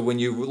 So when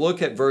you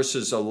look at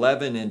verses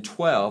 11 and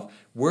 12,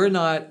 we're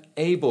not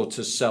able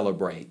to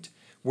celebrate.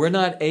 We're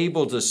not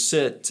able to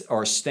sit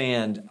or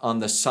stand on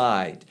the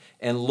side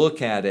and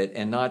look at it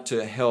and not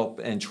to help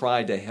and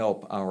try to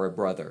help our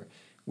brother.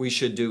 We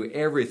should do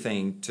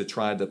everything to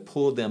try to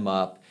pull them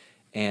up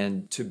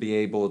and to be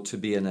able to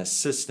be an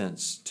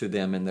assistance to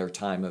them in their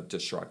time of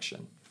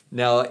destruction.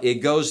 Now, it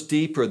goes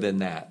deeper than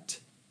that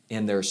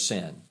in their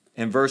sin.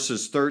 In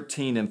verses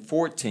 13 and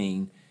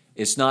 14,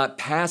 it's not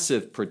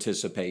passive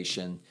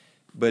participation,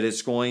 but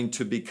it's going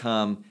to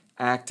become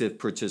active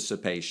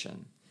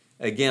participation.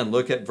 Again,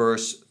 look at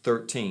verse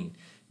 13.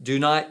 Do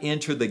not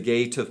enter the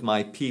gate of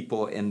my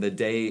people in the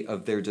day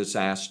of their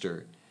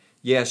disaster.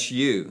 Yes,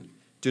 you.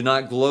 Do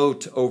not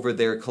gloat over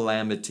their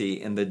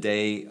calamity in the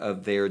day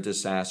of their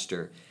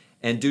disaster,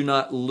 and do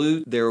not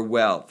loot their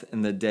wealth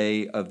in the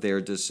day of their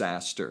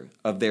disaster.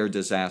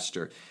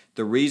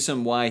 The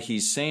reason why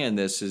he's saying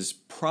this is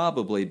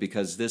probably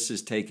because this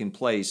is taking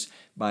place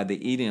by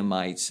the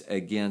Edomites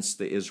against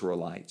the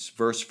Israelites.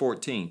 Verse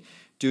 14,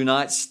 do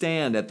not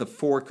stand at the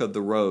fork of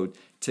the road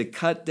to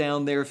cut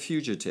down their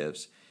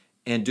fugitives,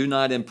 and do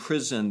not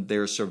imprison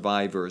their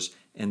survivors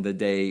in the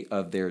day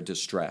of their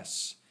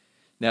distress.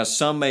 Now,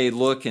 some may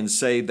look and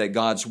say that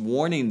God's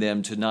warning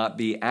them to not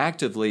be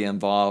actively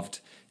involved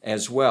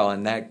as well,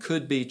 and that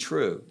could be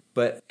true.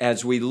 But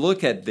as we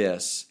look at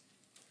this,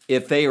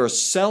 if they are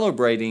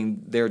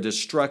celebrating their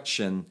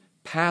destruction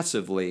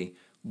passively,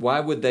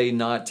 why would they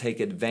not take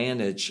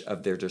advantage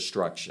of their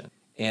destruction?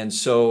 And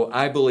so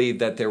I believe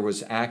that there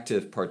was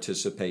active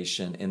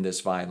participation in this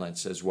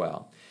violence as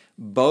well.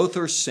 Both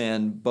are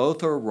sin,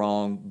 both are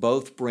wrong,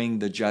 both bring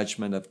the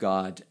judgment of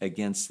God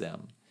against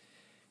them.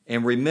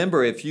 And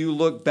remember, if you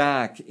look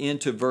back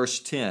into verse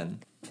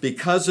 10,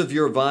 because of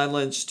your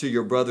violence to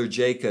your brother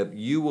Jacob,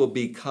 you will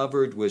be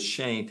covered with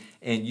shame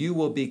and you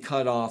will be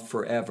cut off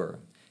forever.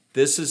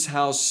 This is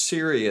how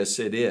serious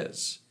it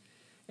is.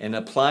 And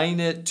applying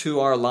it to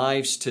our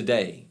lives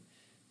today,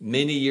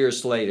 many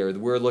years later,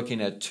 we're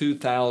looking at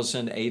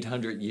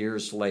 2,800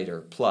 years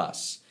later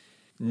plus.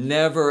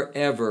 Never,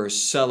 ever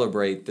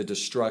celebrate the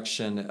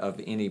destruction of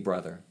any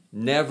brother.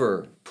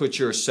 Never put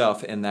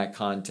yourself in that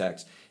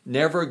context.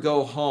 Never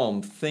go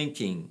home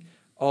thinking,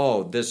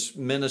 oh, this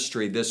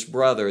ministry, this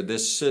brother,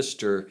 this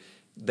sister,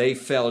 they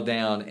fell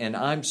down, and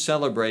I'm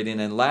celebrating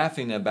and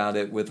laughing about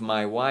it with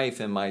my wife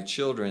and my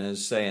children and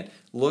saying,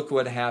 look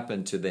what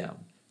happened to them.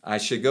 I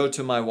should go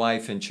to my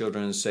wife and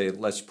children and say,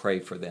 let's pray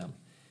for them.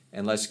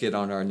 And let's get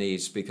on our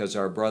knees because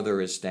our brother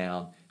is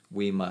down.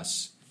 We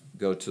must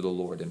go to the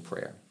Lord in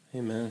prayer.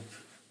 Amen.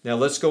 Now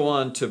let's go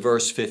on to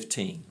verse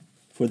 15.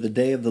 For the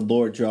day of the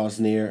Lord draws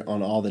near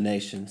on all the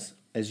nations.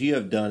 As you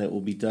have done, it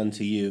will be done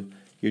to you.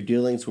 Your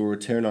dealings will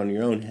return on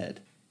your own head.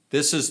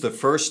 This is the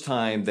first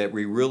time that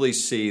we really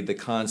see the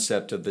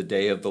concept of the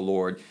day of the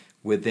Lord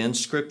within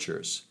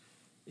Scriptures.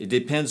 It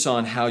depends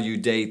on how you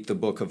date the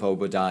book of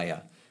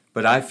Obadiah.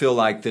 But I feel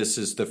like this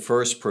is the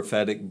first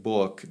prophetic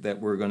book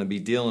that we're going to be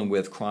dealing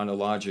with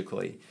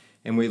chronologically.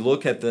 And we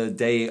look at the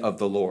day of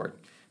the Lord.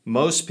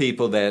 Most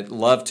people that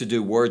love to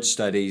do word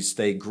studies,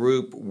 they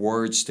group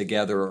words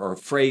together or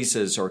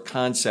phrases or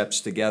concepts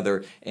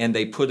together, and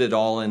they put it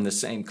all in the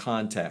same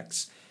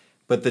context.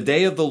 But the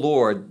day of the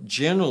Lord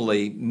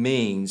generally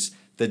means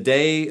the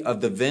day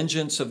of the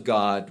vengeance of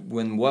God,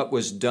 when what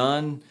was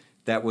done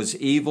that was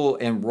evil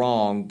and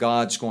wrong,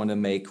 God's going to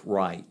make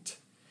right.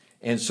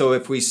 And so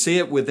if we see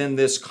it within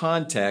this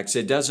context,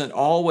 it doesn't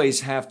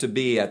always have to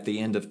be at the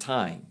end of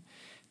time.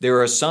 There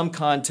are some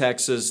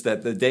contexts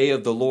that the day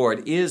of the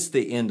Lord is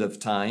the end of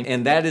time,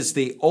 and that is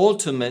the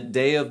ultimate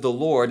day of the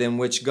Lord in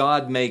which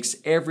God makes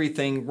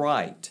everything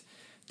right.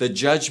 The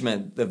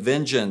judgment, the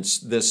vengeance,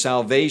 the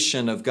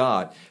salvation of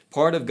God.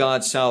 Part of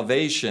God's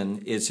salvation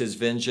is his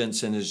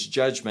vengeance and his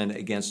judgment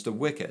against the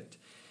wicked.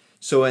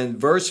 So in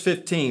verse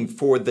 15,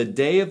 for the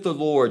day of the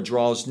Lord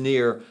draws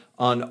near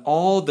on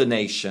all the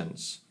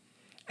nations.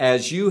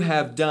 As you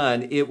have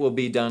done, it will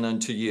be done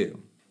unto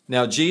you.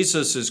 Now,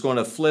 Jesus is going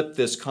to flip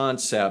this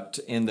concept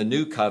in the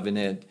new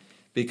covenant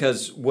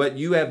because what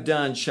you have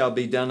done shall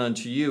be done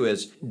unto you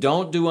is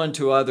don't do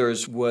unto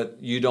others what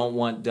you don't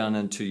want done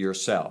unto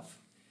yourself.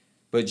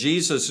 But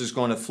Jesus is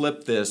going to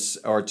flip this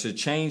or to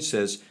change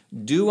this,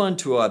 do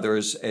unto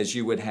others as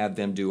you would have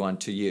them do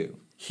unto you.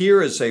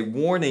 Here is a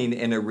warning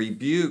and a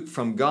rebuke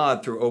from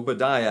God through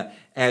Obadiah.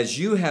 As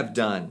you have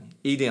done,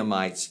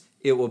 Edomites,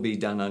 it will be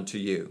done unto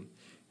you.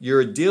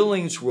 Your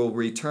dealings will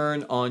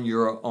return on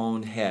your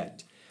own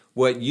head.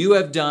 What you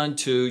have done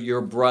to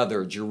your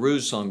brother,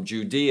 Jerusalem,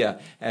 Judea,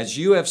 as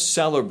you have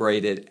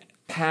celebrated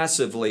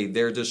passively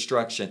their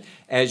destruction,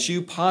 as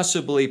you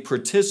possibly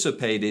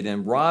participated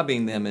in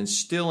robbing them and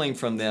stealing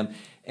from them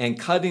and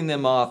cutting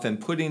them off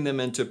and putting them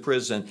into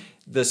prison,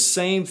 the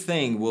same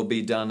thing will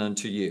be done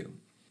unto you.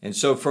 And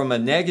so from a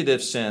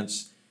negative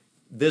sense,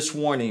 this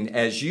warning,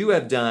 as you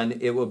have done,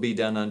 it will be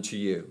done unto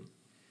you.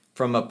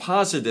 From a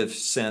positive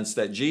sense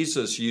that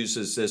Jesus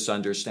uses this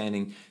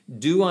understanding,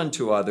 do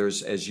unto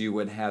others as you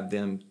would have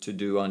them to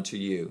do unto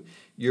you.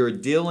 Your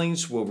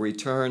dealings will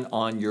return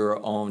on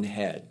your own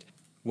head.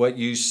 What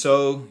you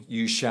sow,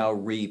 you shall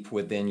reap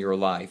within your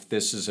life.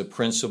 This is a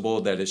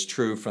principle that is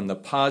true from the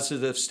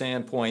positive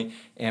standpoint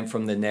and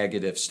from the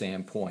negative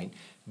standpoint.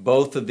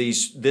 Both of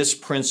this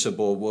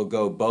principle will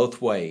go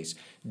both ways.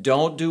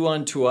 Don't do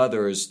unto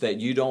others that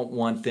you don't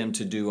want them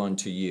to do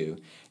unto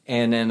you.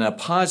 And in a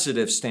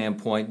positive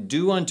standpoint,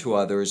 do unto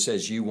others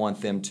as you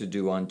want them to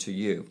do unto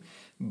you.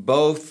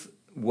 Both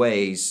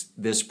ways,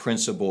 this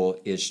principle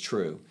is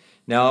true.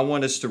 Now, I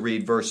want us to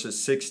read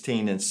verses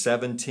 16 and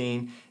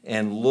 17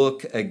 and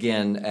look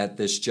again at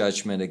this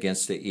judgment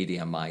against the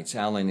Edomites.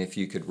 Alan, if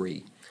you could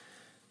read.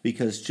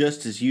 Because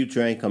just as you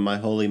drank on my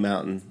holy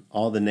mountain,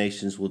 all the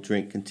nations will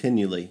drink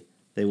continually.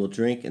 They will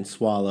drink and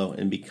swallow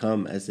and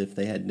become as if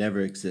they had never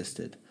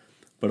existed.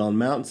 But on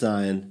Mount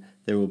Zion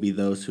there will be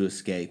those who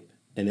escape,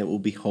 and it will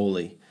be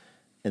holy,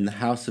 and the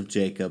house of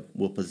Jacob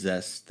will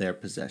possess their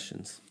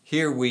possessions.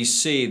 Here we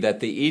see that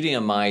the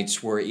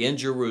Edomites were in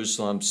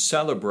Jerusalem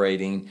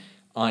celebrating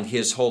on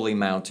his holy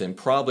mountain,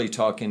 probably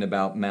talking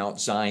about Mount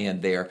Zion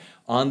there,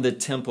 on the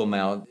Temple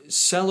Mount,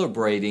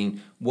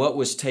 celebrating what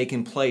was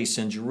taking place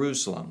in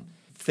Jerusalem.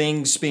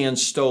 Things being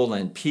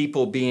stolen,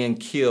 people being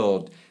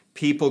killed,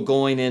 people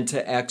going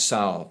into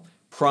exile.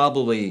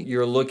 Probably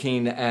you're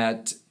looking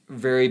at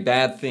very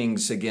bad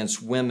things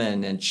against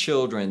women and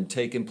children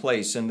taking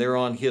place, and they're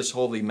on his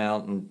holy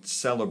mountain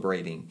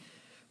celebrating.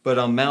 But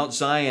on Mount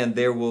Zion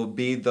there will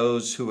be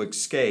those who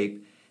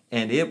escape,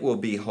 and it will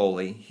be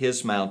holy,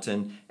 his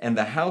mountain, and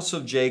the house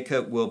of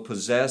Jacob will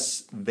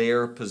possess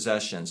their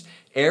possessions.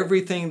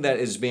 Everything that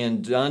is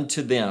being done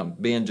to them,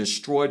 being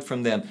destroyed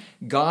from them,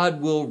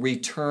 God will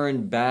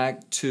return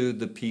back to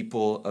the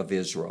people of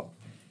Israel.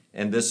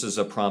 And this is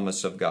a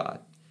promise of God.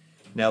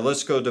 Now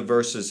let's go to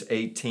verses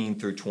 18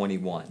 through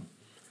 21.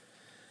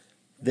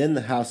 Then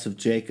the house of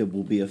Jacob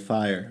will be a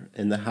fire,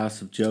 and the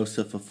house of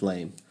Joseph a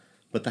flame,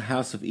 but the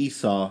house of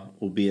Esau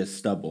will be as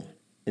stubble.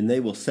 and they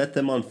will set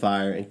them on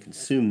fire and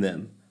consume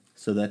them,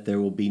 so that there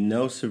will be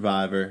no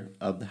survivor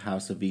of the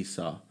house of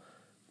Esau.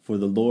 For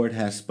the Lord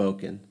has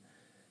spoken.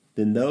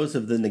 Then those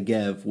of the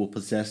Negev will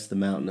possess the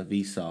mountain of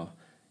Esau,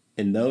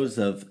 and those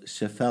of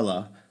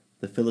Shephelah,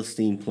 the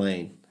Philistine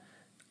plain,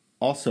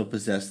 also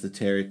possess the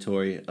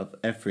territory of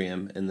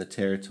Ephraim and the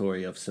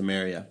territory of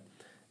Samaria,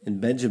 and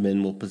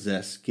Benjamin will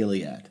possess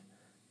Gilead.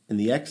 And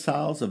the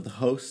exiles of the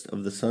host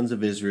of the sons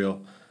of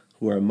Israel,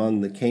 who are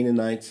among the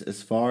Canaanites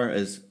as far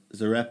as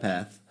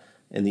Zarephath,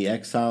 and the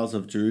exiles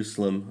of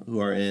Jerusalem who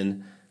are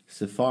in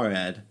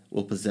Sepharad,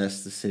 will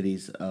possess the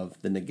cities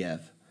of the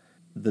Negev.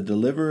 The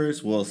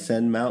deliverers will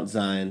ascend Mount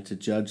Zion to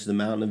judge the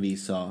mountain of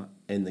Esau,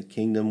 and the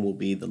kingdom will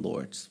be the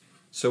Lord's.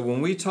 So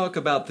when we talk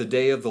about the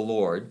day of the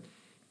Lord,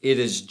 it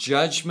is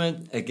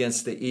judgment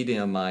against the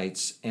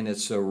Edomites, and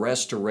it's a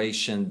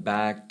restoration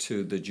back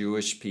to the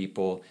Jewish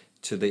people,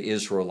 to the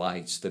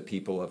Israelites, the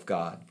people of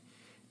God.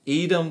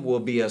 Edom will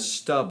be a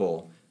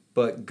stubble,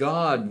 but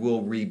God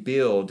will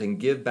rebuild and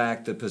give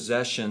back the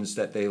possessions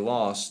that they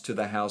lost to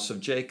the house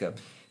of Jacob.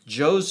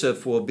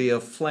 Joseph will be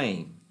a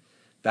flame.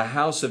 The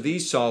house of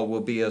Esau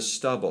will be a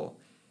stubble.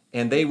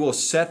 And they will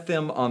set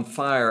them on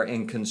fire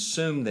and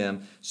consume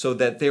them, so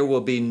that there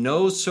will be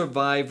no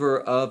survivor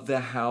of the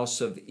house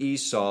of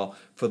Esau,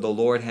 for the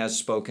Lord has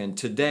spoken.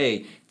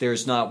 Today,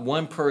 there's not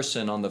one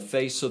person on the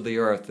face of the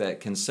earth that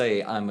can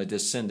say, I'm a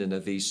descendant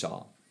of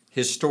Esau.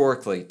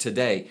 Historically,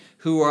 today,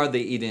 who are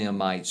the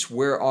Edomites?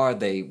 Where are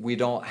they? We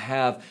don't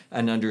have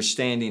an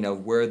understanding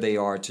of where they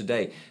are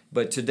today.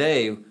 But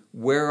today,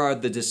 where are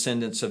the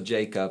descendants of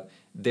Jacob?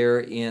 They're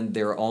in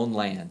their own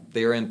land.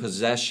 They're in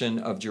possession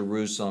of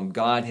Jerusalem.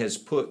 God has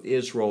put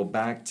Israel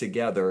back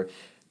together.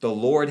 The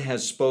Lord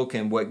has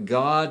spoken. What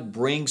God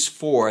brings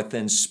forth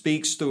and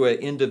speaks through an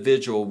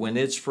individual, when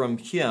it's from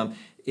Him,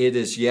 it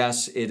is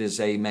yes, it is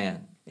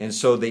amen. And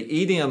so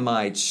the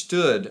Edomites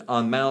stood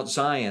on Mount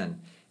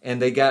Zion,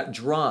 and they got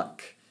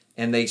drunk,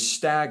 and they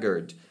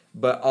staggered.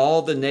 But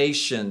all the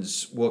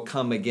nations will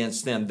come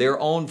against them. Their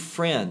own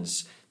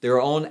friends,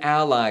 their own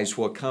allies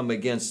will come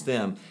against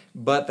them.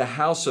 But the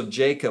house of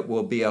Jacob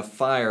will be a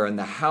fire, and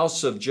the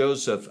house of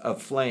Joseph a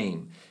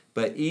flame.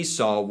 But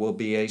Esau will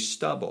be a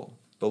stubble.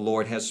 The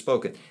Lord has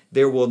spoken.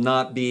 There will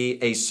not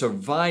be a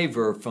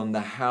survivor from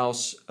the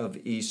house of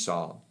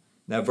Esau.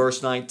 Now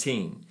verse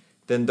 19.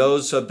 Then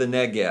those of the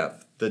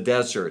Negev, the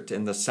desert,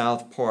 and the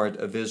south part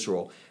of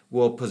Israel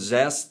will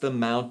possess the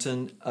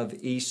mountain of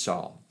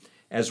Esau.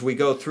 As we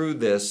go through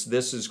this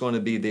is going to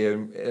be the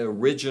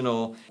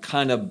original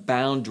kind of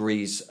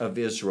boundaries of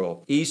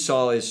Israel.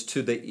 Esau is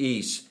to the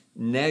east.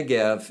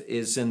 Negev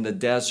is in the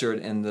desert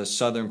in the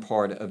southern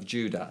part of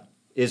Judah.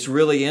 It's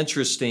really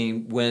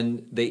interesting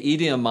when the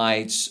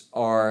Edomites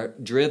are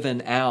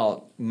driven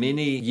out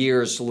many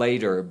years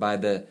later by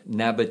the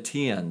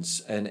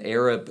Nabateans, an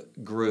Arab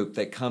group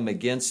that come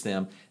against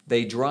them.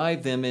 They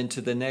drive them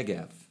into the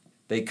Negev.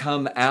 They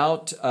come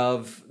out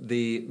of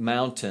the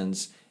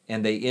mountains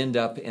and they end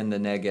up in the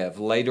Negev.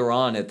 Later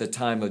on, at the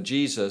time of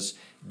Jesus,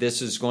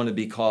 this is going to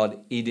be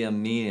called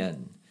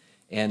Edomian.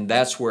 And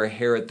that's where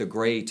Herod the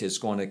Great is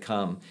going to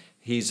come.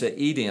 He's an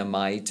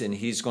Edomite, and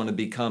he's going to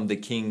become the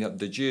king of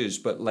the Jews.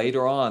 But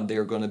later on,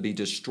 they're going to be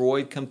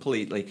destroyed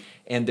completely,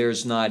 and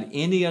there's not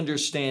any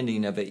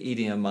understanding of an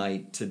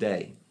Edomite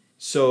today.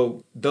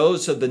 So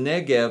those of the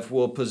Negev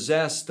will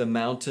possess the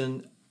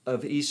mountain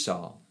of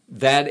Esau.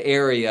 That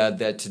area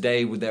that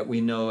today that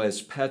we know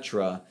as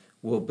Petra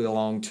will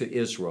belong to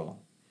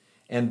Israel.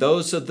 And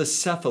those of the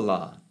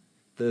Shephelah,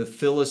 the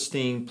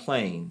Philistine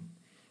plain.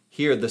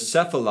 Here, the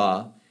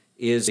Shephelah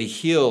is the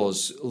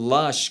hills,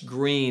 lush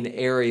green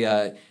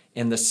area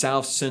in the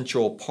south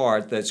central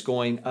part that's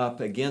going up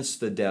against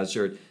the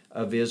desert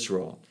of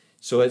Israel.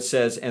 So it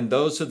says, and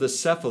those of the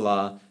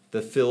Shephelah,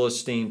 the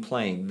Philistine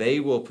plain, they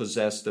will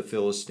possess the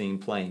Philistine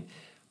plain.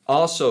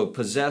 Also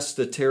possess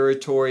the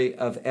territory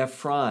of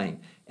Ephraim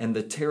and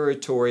the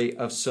territory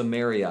of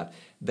Samaria.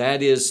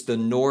 That is the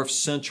north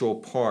central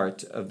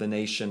part of the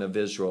nation of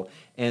Israel.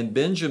 And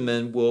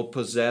Benjamin will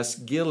possess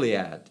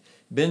Gilead.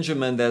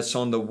 Benjamin, that's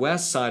on the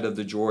west side of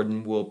the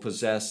Jordan, will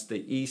possess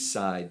the east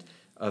side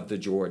of the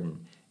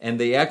Jordan. And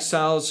the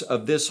exiles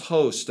of this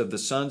host of the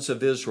sons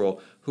of Israel,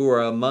 who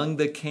are among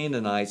the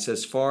Canaanites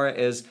as far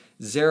as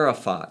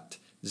Zarephath.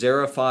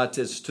 Zarephath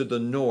is to the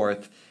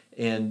north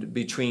and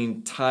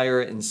between Tyre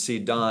and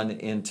Sidon,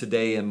 and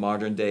today in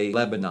modern-day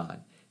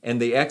Lebanon.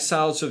 And the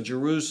exiles of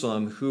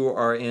Jerusalem, who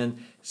are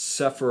in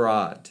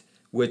Sepharad,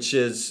 which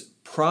is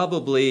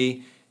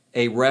probably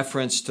a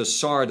reference to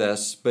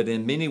Sardis, but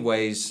in many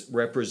ways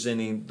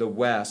representing the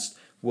west,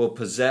 will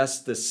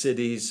possess the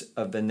cities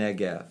of the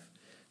Negev.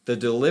 The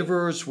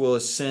deliverers will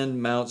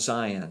ascend Mount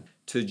Zion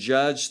to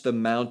judge the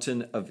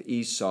mountain of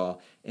Esau,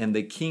 and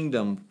the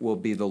kingdom will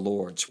be the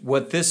Lord's.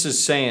 What this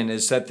is saying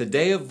is that the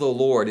day of the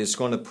Lord is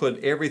going to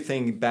put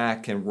everything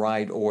back in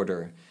right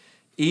order.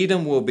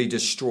 Edom will be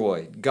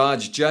destroyed.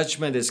 God's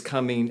judgment is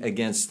coming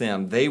against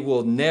them. They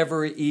will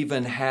never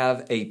even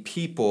have a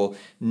people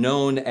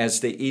known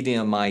as the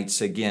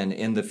Edomites again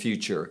in the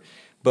future.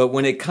 But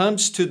when it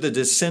comes to the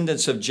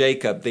descendants of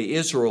Jacob, the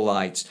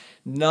Israelites,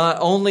 not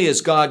only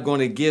is God going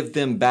to give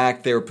them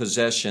back their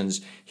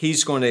possessions,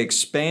 He's going to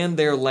expand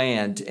their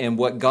land and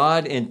what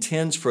God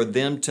intends for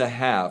them to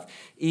have.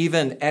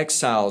 Even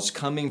exiles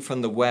coming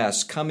from the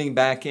west, coming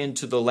back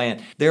into the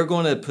land, they're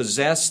going to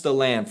possess the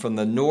land from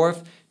the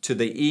north to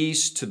the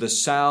east, to the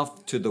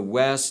south, to the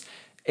west.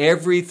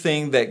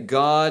 Everything that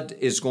God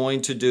is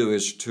going to do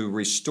is to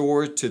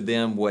restore to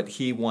them what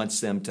He wants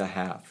them to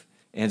have.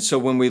 And so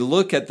when we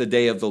look at the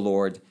day of the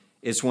Lord,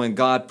 it's when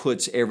God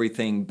puts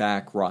everything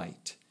back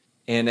right.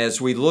 And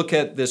as we look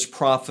at this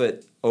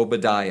prophet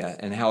Obadiah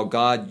and how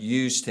God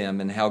used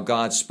him and how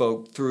God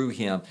spoke through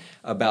him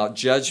about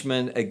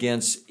judgment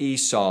against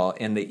Esau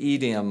and the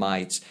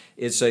Edomites,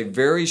 it's a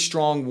very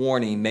strong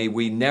warning. May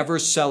we never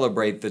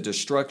celebrate the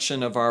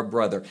destruction of our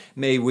brother.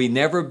 May we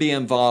never be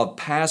involved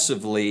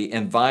passively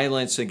in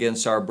violence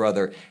against our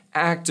brother,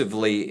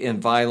 actively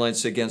in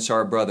violence against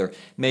our brother.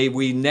 May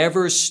we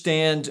never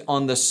stand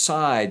on the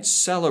side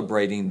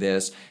celebrating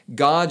this.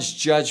 God's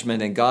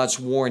judgment and God's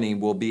warning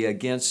will be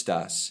against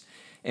us.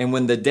 And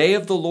when the day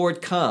of the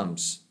Lord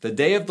comes, the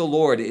day of the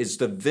Lord is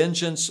the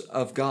vengeance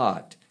of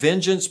God.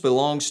 Vengeance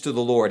belongs to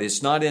the Lord.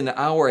 It's not in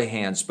our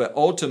hands, but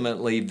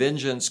ultimately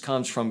vengeance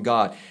comes from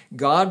God.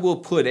 God will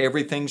put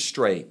everything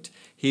straight.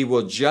 He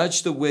will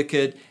judge the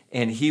wicked,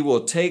 and He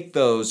will take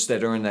those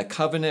that are in a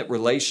covenant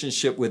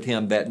relationship with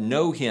Him, that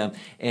know Him,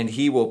 and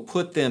He will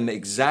put them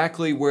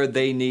exactly where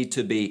they need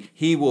to be.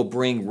 He will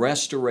bring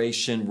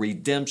restoration,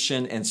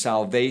 redemption, and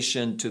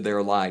salvation to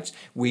their lives.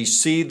 We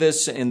see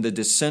this in the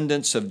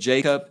descendants of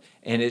Jacob,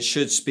 and it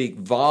should speak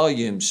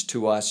volumes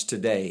to us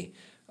today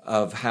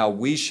of how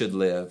we should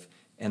live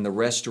and the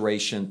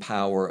restoration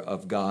power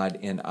of God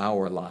in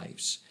our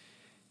lives.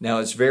 Now,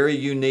 it's very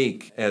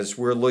unique as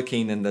we're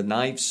looking in the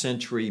 9th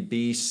century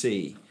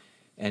BC,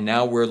 and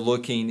now we're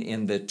looking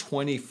in the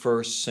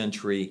 21st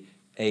century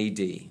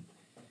AD,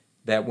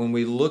 that when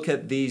we look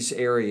at these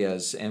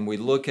areas and we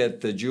look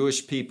at the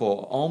Jewish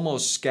people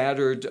almost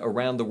scattered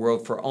around the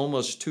world for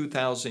almost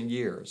 2,000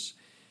 years,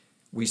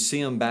 we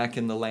see them back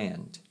in the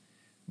land.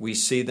 We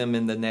see them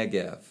in the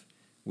Negev.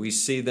 We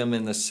see them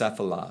in the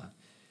Sephalah.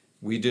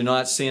 We do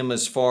not see them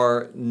as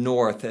far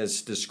north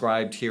as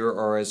described here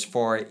or as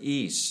far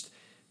east.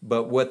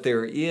 But what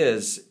there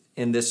is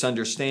in this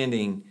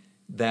understanding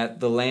that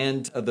the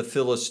land of the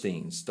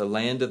Philistines, the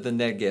land of the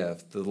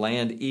Negev, the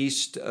land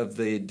east of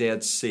the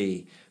Dead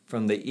Sea,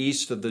 from the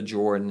east of the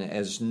Jordan,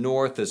 as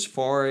north as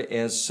far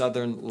as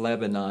southern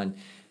Lebanon,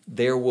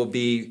 there will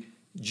be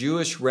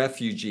Jewish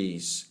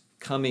refugees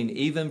coming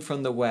even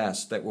from the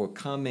west that will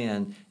come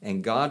in,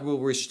 and God will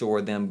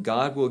restore them.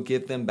 God will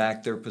give them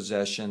back their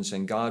possessions,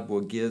 and God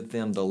will give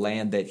them the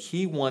land that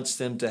He wants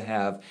them to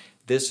have.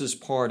 This is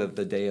part of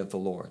the day of the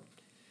Lord.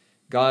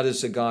 God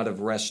is a God of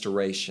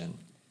restoration,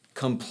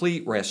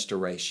 complete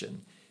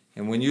restoration.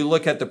 And when you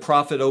look at the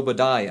prophet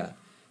Obadiah,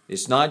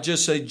 it's not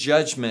just a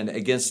judgment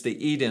against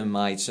the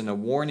Edomites and a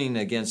warning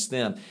against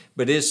them,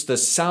 but it's the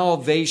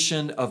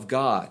salvation of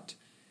God,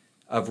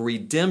 of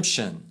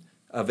redemption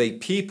of a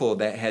people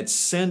that had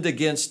sinned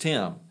against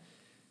Him.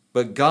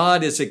 But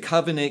God is a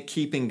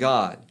covenant-keeping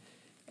God.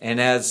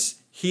 And as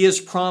He is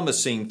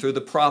promising through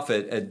the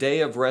prophet a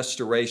day of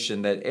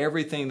restoration, that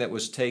everything that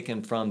was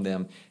taken from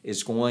them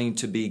is going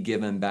to be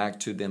given back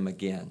to them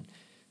again.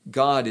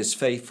 God is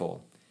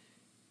faithful.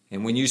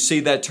 And when you see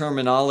that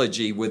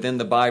terminology within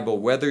the Bible,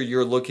 whether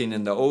you're looking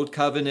in the Old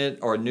Covenant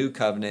or New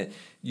Covenant,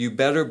 you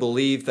better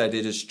believe that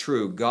it is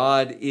true.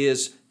 God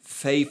is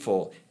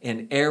faithful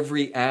in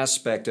every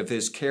aspect of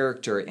His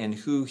character and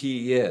who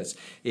He is.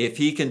 If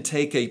He can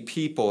take a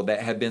people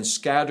that have been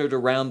scattered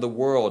around the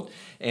world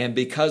and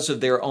because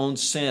of their own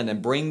sin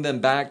and bring them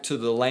back to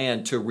the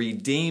land, to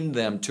redeem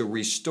them, to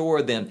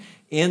restore them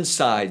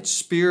inside,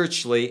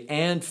 spiritually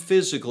and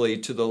physically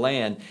to the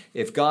land,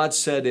 if God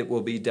said it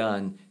will be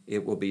done,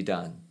 it will be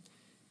done.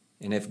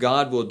 And if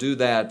God will do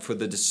that for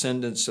the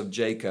descendants of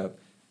Jacob,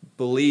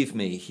 believe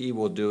me, He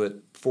will do it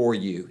for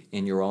you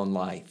in your own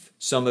life.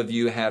 Some of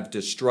you have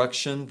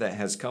destruction that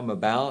has come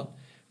about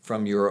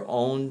from your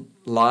own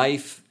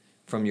life,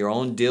 from your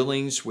own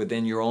dealings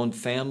within your own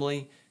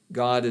family.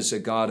 God is a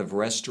God of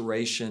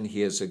restoration.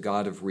 He is a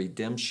God of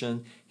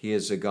redemption. He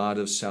is a God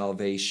of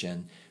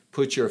salvation.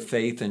 Put your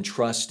faith and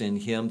trust in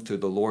Him through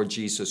the Lord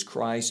Jesus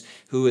Christ,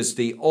 who is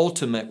the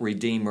ultimate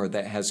Redeemer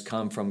that has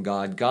come from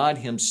God. God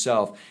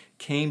Himself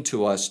came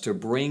to us to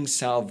bring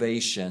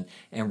salvation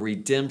and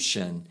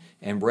redemption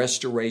and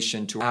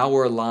restoration to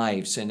our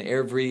lives in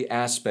every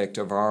aspect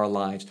of our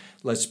lives.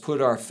 Let's put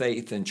our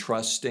faith and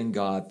trust in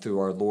God through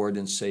our Lord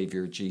and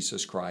Savior,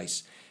 Jesus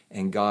Christ,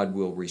 and God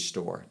will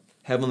restore.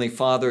 Heavenly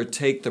Father,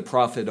 take the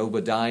prophet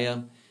Obadiah,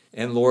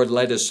 and Lord,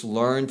 let us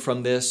learn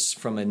from this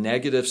from a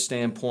negative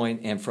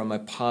standpoint and from a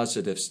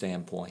positive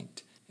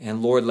standpoint.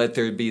 And Lord, let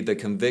there be the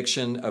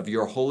conviction of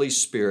your Holy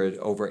Spirit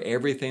over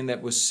everything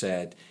that was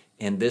said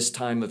in this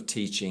time of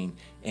teaching,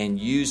 and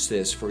use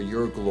this for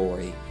your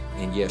glory.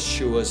 In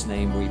Yeshua's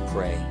name we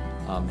pray.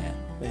 Amen.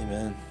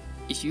 Amen.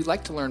 If you'd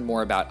like to learn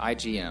more about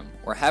IGM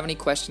or have any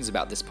questions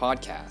about this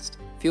podcast,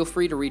 feel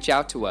free to reach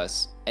out to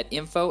us at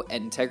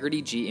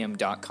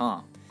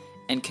info@integritygm.com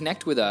and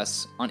connect with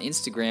us on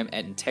Instagram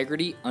at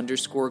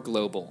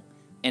integrity_global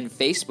and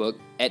Facebook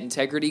at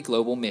Integrity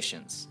Global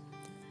Missions.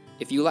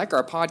 If you like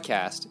our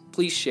podcast,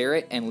 please share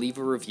it and leave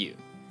a review.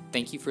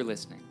 Thank you for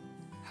listening.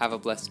 Have a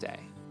blessed day.